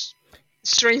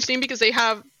strange thing because they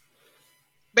have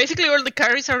basically all the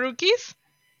carries are rookies,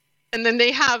 and then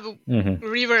they have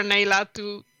River and Ayla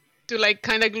to like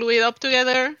kind of glue it up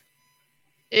together.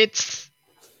 It's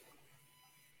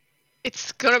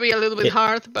gonna be a little bit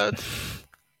hard, but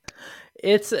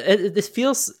it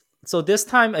feels so. This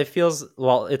time it feels,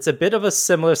 well, it's a bit of a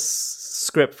similar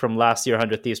script from last year.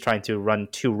 100 Thieves trying to run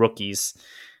two rookies.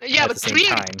 Yeah, but 3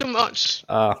 is too much.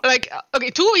 Like,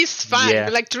 okay, 2 is fine,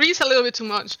 but like 3 is a little bit too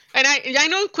much. And I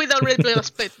know Quid already played a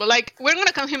split, but like we're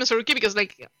gonna count him as a rookie because,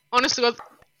 like, honest to God,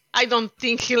 I don't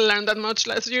think he learned that much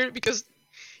last year because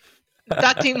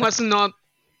that team was not,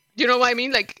 you know what I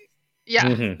mean? Like,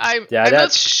 I'm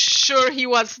not sure he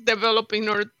was developing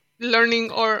or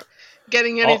learning or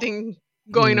getting anything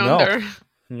going on there.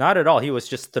 Not at all. He was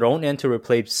just thrown in to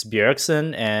replace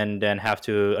Bjergsen and then have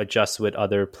to adjust with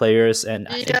other players, and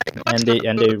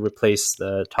they replaced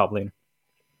the top lane.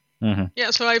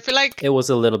 Yeah, so I feel like it was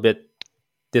a little bit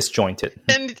disjointed.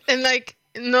 And like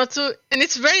not to, and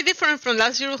it's very different from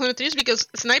last year with 100 Thieves because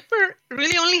Sniper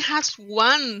really only has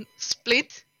one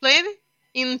split played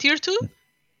in tier 2,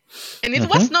 and it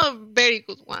was not a very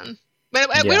good one. But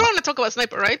we don't want to talk about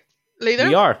Sniper, right? Later.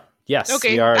 We are. Yes.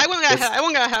 Okay. We are. I won't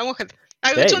go ahead.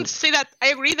 I just want to say that I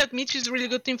agree that Mitch is really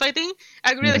good team fighting.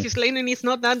 I agree that his laning is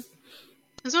not the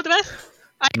best.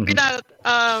 I agree that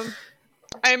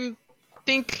I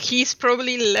think he's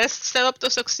probably less set up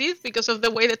to succeed because of the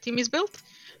way the team is built.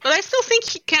 But I still think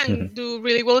he can do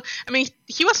really well. I mean,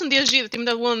 he was on DSG, the team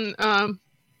that won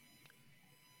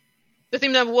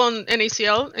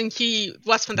NACL, and he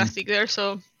was fantastic there.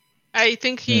 So I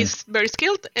think he's very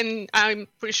skilled, and I'm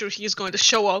pretty sure he's going to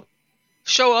show up,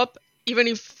 even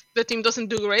if the team doesn't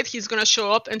do great. He's going to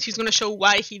show up, and he's going to show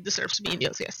why he deserves to be in the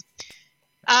LCS.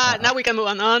 Now we can move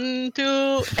on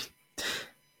to...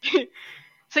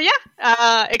 So yeah,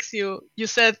 XU, you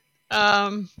said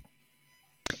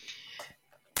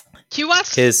he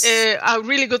was a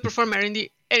really good performer in the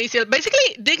NACL.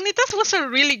 Basically, Dignitas was a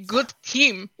really good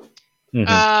team in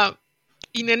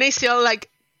NACL, like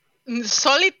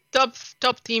solid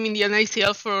top team in the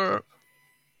NACL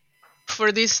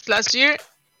for this last year,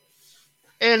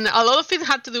 and a lot of it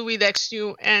had to do with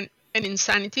XU and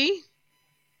Insanity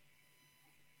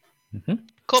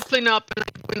coupling up and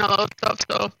like, doing a lot of stuff.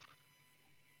 So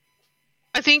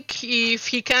I think if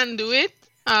he can do it,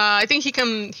 I think he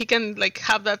can like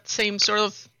have that same sort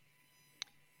of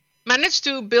manage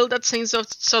to build that same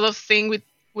sort of thing with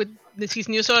his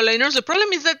new solo laners. The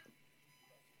problem is that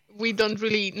we don't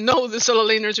really know the solo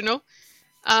laners, you know.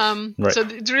 Right. So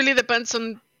it really depends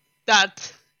on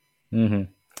that.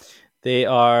 They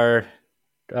are.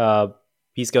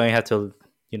 He's going to have to,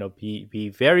 be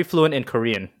very fluent in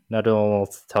Korean. Not all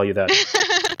tell you that.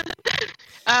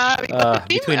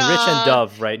 Between Rich and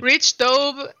Dove, right? Rich,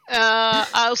 Dove,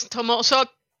 als Tomo. So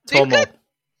Tomo.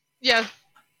 Yeah.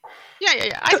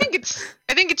 I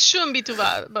think it shouldn't be too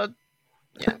bad, but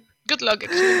yeah, good luck.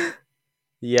 Actually.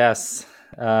 Yes.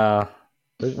 We're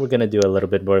gonna do a little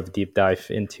bit more of a deep dive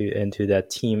into that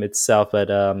team itself, but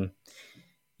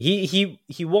he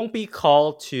won't be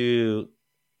called to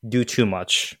do too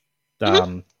much,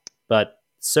 but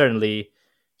certainly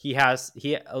he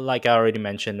like I already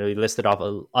mentioned, we listed off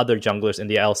other junglers in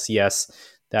the LCS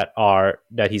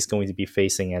that he's going to be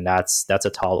facing, and that's a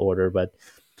tall order, but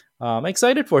I'm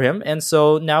excited for him. And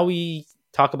so now we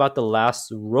talk about the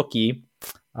last rookie,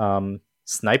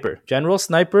 Sniper, General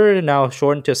Sniper, now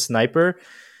shortened to Sniper.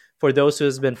 For those who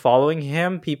has been following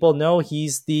him, people know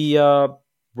he's the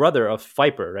brother of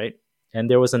Viper, right? And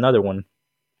there was another one.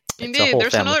 Indeed,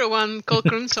 there's another one called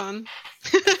Crimson.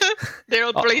 They're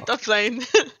all play top lane.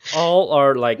 All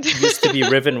are like used to be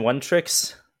Riven 1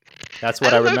 tricks. That's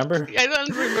what I remember. I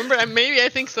don't remember. Maybe I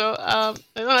think so. I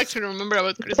don't actually remember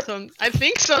about Crimson. I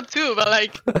think so too, but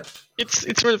like,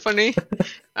 it's really funny.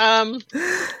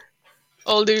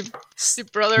 All the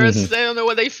brothers, I don't know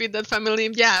what they feed that family.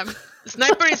 Yeah,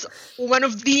 Sniper is one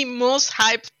of the most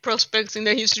hyped prospects in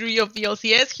the history of the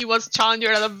LCS. He was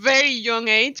challenger at a very young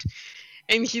age,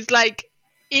 and he's like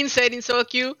insane in solo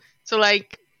queue. So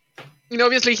like,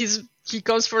 obviously he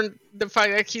comes from the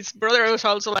fact that his brother was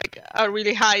also like a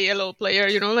really high elo player,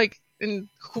 like in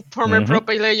former pro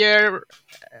player.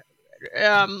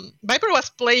 Viper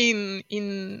was playing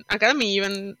in Academy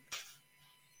even.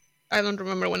 I don't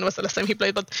remember when was the last time he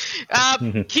played, but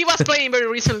he was playing very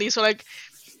recently. So like,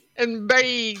 and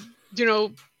very,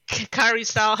 hard carry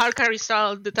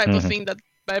style, the type of thing that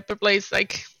Viper plays.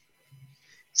 Like,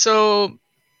 so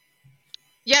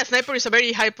yeah, Sniper is a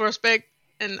very high prospect,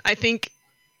 and I think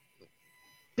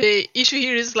the issue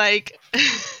here is like,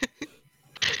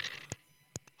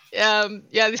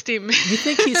 this team. You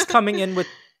think he's coming in with?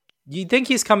 You think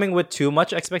he's coming with too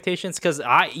much expectations? Because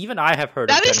I have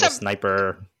heard of General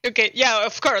Sniper. Okay, yeah,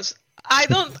 of course. I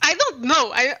don't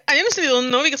know. I honestly don't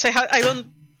know because I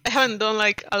haven't done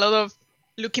like a lot of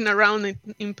looking around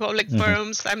in public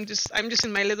forums. I'm just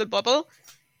in my little bubble,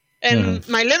 and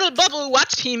my little bubble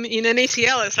watched him in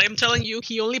NACL. As I'm telling you,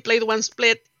 he only played one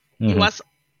split. He was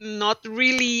not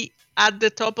really at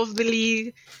the top of the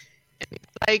league. And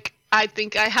like, I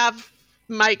think I have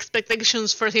my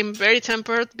expectations for him very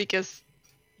tempered because,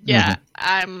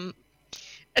 I'm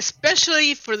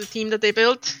especially for the team that they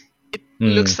built. It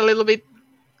looks a little bit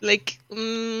like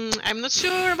I'm not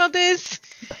sure about this.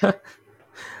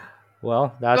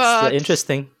 Well, that's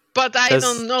interesting. But I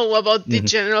don't know about the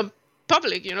general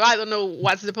public. I don't know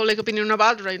what's the public opinion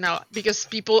about right now because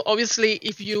people obviously,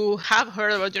 if you have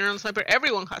heard about General Sniper,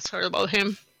 everyone has heard about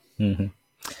him.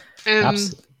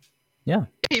 And yeah,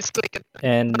 he's like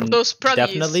and one of those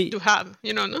prodigies definitely to have,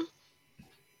 no?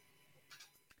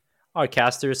 Our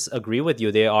casters agree with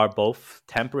you. They are both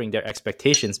tempering their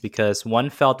expectations because one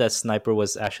felt that Sniper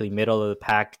was actually middle of the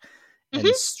pack and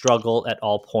struggled at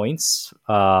all points,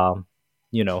 from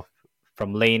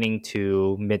laning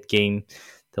to mid game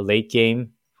to late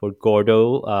game. For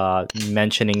Gordo,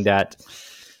 mentioning that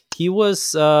he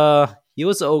was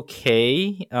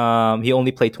okay. He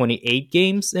only played 28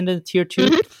 games in the tier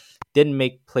 2. Didn't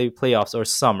make playoffs or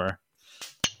summer.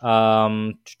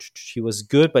 He was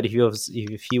good, but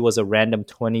if he was a random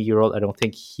 20-year-old, I don't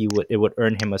think it would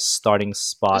earn him a starting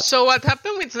spot. So what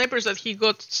happened with Sniper is that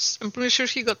I'm pretty sure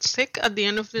he got sick at the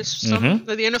end of this summer,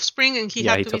 at the end of spring, and he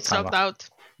had to be subbed out.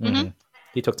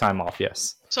 He took time off,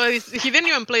 yes. So he didn't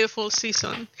even play the full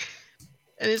season.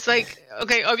 And it's like,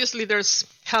 okay, obviously there's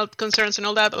health concerns and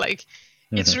all that, but like,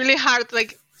 it's really hard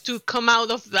like to come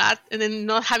out of that and then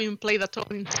not having played at all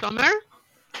in summer.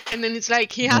 And then it's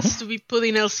like he has to be put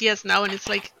in LCS now, and it's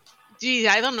like, gee,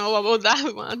 I don't know about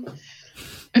that one.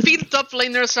 I feel top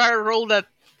laners are a role that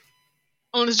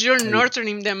unless you're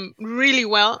nurturing them really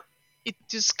well, it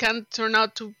just can turn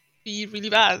out to be really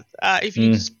bad if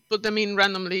you just put them in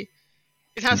randomly.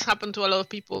 It has happened to a lot of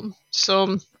people.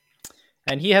 So,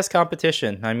 and he has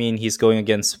competition. I mean, he's going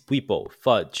against Weepo,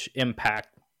 Fudge, Impact.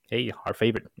 Hey, our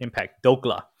favorite, Impact,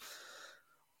 Dokla.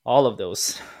 All of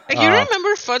those. you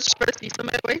remember Fudge's first season,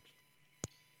 by the way?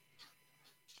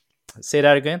 Say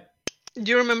that again. Do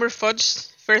you remember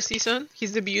Fudge's first season?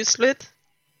 His debut split?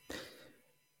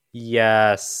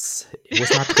 Yes. It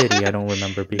was not pretty. I don't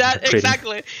remember being pretty.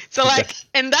 Exactly. So,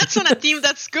 and that's on a team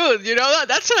that's good,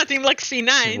 That's on a team like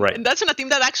C9. Right. And that's on a team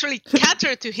that actually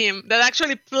catered to him, that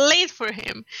actually played for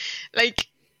him. Like,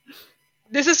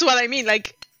 this is what I mean.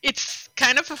 Like, it's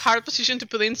kind of a hard position to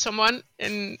put in someone,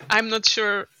 and I'm not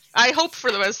sure. I hope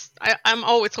for the best. I'm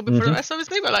always hoping for the best,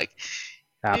 obviously, but like...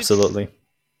 Absolutely.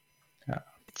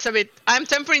 It's a bit. I'm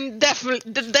tempering. Definitely,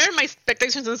 there my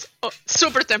expectations are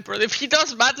super tempered. If he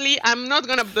does badly, I'm not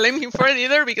gonna blame him for it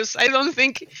either, because I don't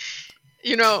think,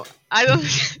 I don't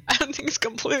think it's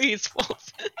completely his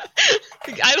fault.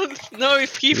 I don't know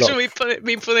if he should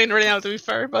be put in right now, to be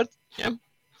fair, but yeah.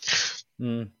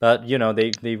 But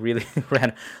they really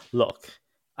ran. Look,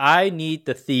 I need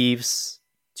the Thieves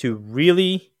to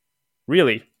really,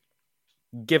 really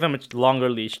give him a longer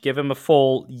leash, give him a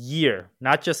full year,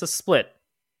 not just a split.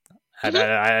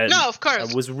 No, of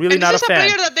course. I was really not a fan.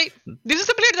 This is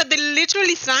a player that they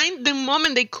literally signed the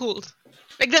moment they could.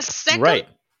 Like, the second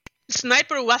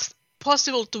Sniper was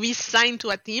possible to be signed to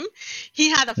a team, he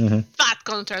had a fat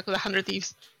contract with 100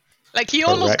 Thieves. Like, he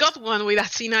almost got one with a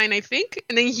C9, I think,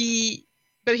 and then he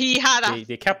had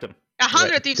they kept him.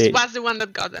 100 Thieves was the one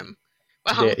that got them.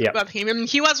 Got him. I mean,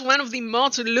 he was one of the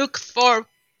most looked for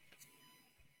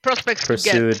prospects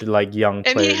pursued to get. Like young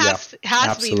players. And he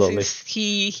has been since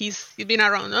he's been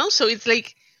around now. So it's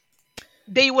like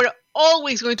they were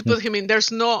always going to put him in.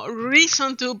 There's no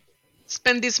reason to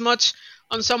spend this much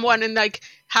on someone and like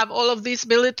have all of this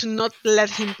ability to not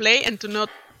let him play and to not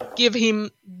give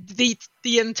him the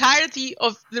entirety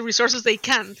of the resources they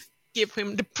can give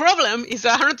him. The problem is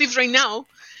that 100 Thieves right now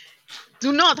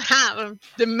do not have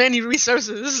the many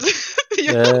resources.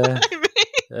 You know what I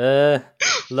mean?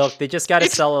 Look, they just gotta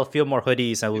sell a few more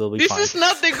hoodies and we'll be fine. This is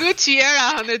not the Gucci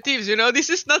era 100 Thieves, This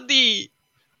is not the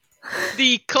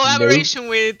collaboration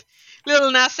with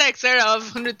Lil Nas X era of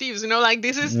 100 Thieves, Like,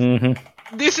 this is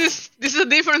this is a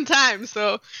different time,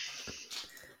 so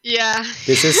yeah.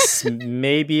 This is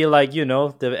maybe like,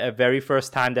 the very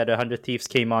first time that 100 Thieves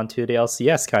came onto the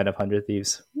LCS kind of 100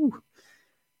 Thieves. Whew.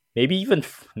 Maybe even...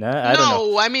 I don't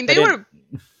know. No, I mean, they were...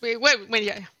 Wait,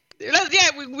 yeah. Yeah,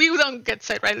 we don't get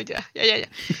sidetracked. Yeah.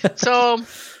 So...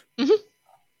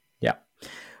 Yeah.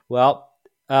 Well,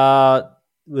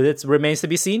 it remains to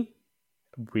be seen.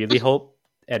 Really hope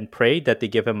and pray that they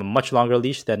give him a much longer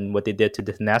leash than what they did to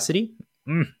the Tenacity.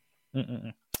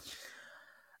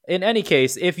 In any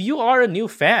case, if you are a new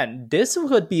fan, this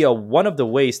would be one of the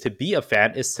ways to be a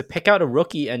fan is to pick out a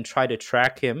rookie and try to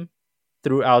track him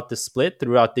throughout the split,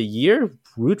 throughout the year.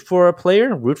 Root for a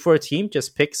player, root for a team,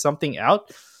 just pick something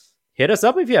out. Hit us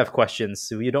up if you have questions.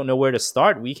 If you don't know where to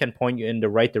start, we can point you in the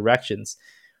right directions.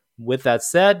 With that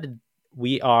said,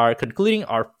 we are concluding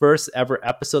our first ever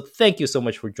episode. Thank you so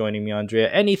much for joining me, Andrea.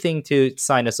 Anything to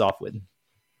sign us off with?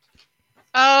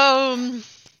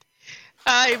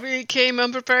 I became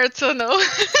unprepared, so no.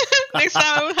 Next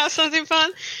time I will have something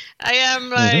fun. I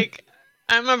am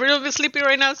I'm a little bit sleepy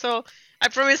right now, so I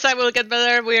promise I will get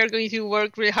better. We are going to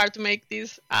work really hard to make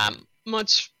this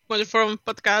much fun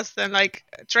podcast and like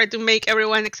try to make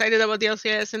everyone excited about the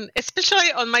LCS, and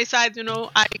especially on my side,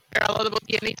 I care a lot about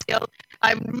the NHL.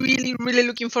 I'm really, really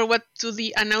looking forward to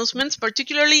the announcements.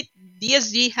 Particularly,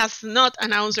 DSG has not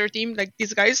announced their team. Like,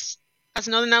 these guys has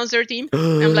not announced their team.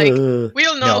 I'm like, we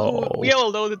all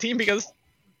know the team because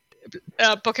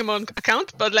Pokemon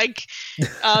account, but like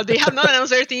they have not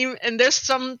announced their team, and there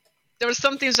were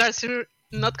some teams that are still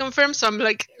not confirmed, so I'm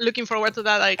like looking forward to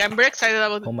that. Like, I'm very excited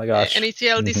about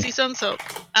NHL this season, so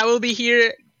I will be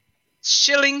here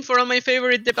chilling for all my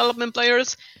favorite development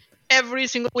players every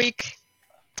single week.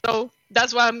 So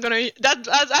that's what I'm gonna.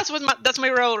 That's my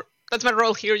role. That's my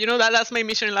role here. That's my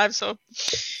mission in life. So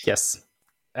yes,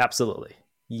 absolutely.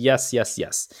 Yes.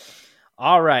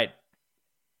 All right,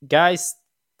 guys.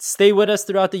 Stay with us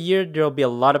throughout the year. There'll be a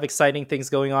lot of exciting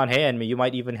things going on. Hey, and you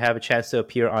might even have a chance to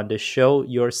appear on the show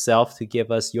yourself to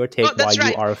give us your take why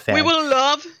you are a fan. We will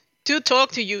love to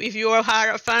talk to you if you are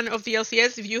a fan of the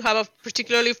LCS. If you have a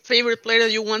particularly favorite player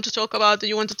that you want to talk about, that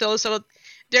you want to tell us about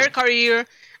their career,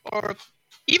 or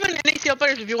even NHL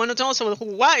players, if you want to tell us about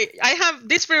why I have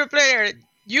this favorite player,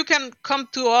 you can come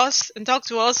to us and talk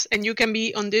to us, and you can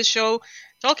be on this show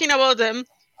talking about them.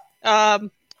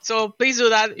 So please do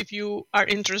that if you are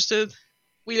interested.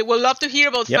 We would love to hear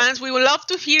about fans. We would love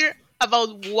to hear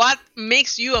about what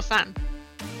makes you a fan.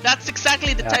 That's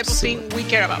exactly the type of thing we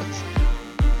care about.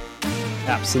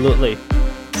 Absolutely.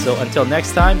 So until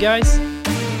next time, guys,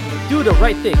 do the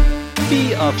right thing.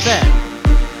 Be a fan.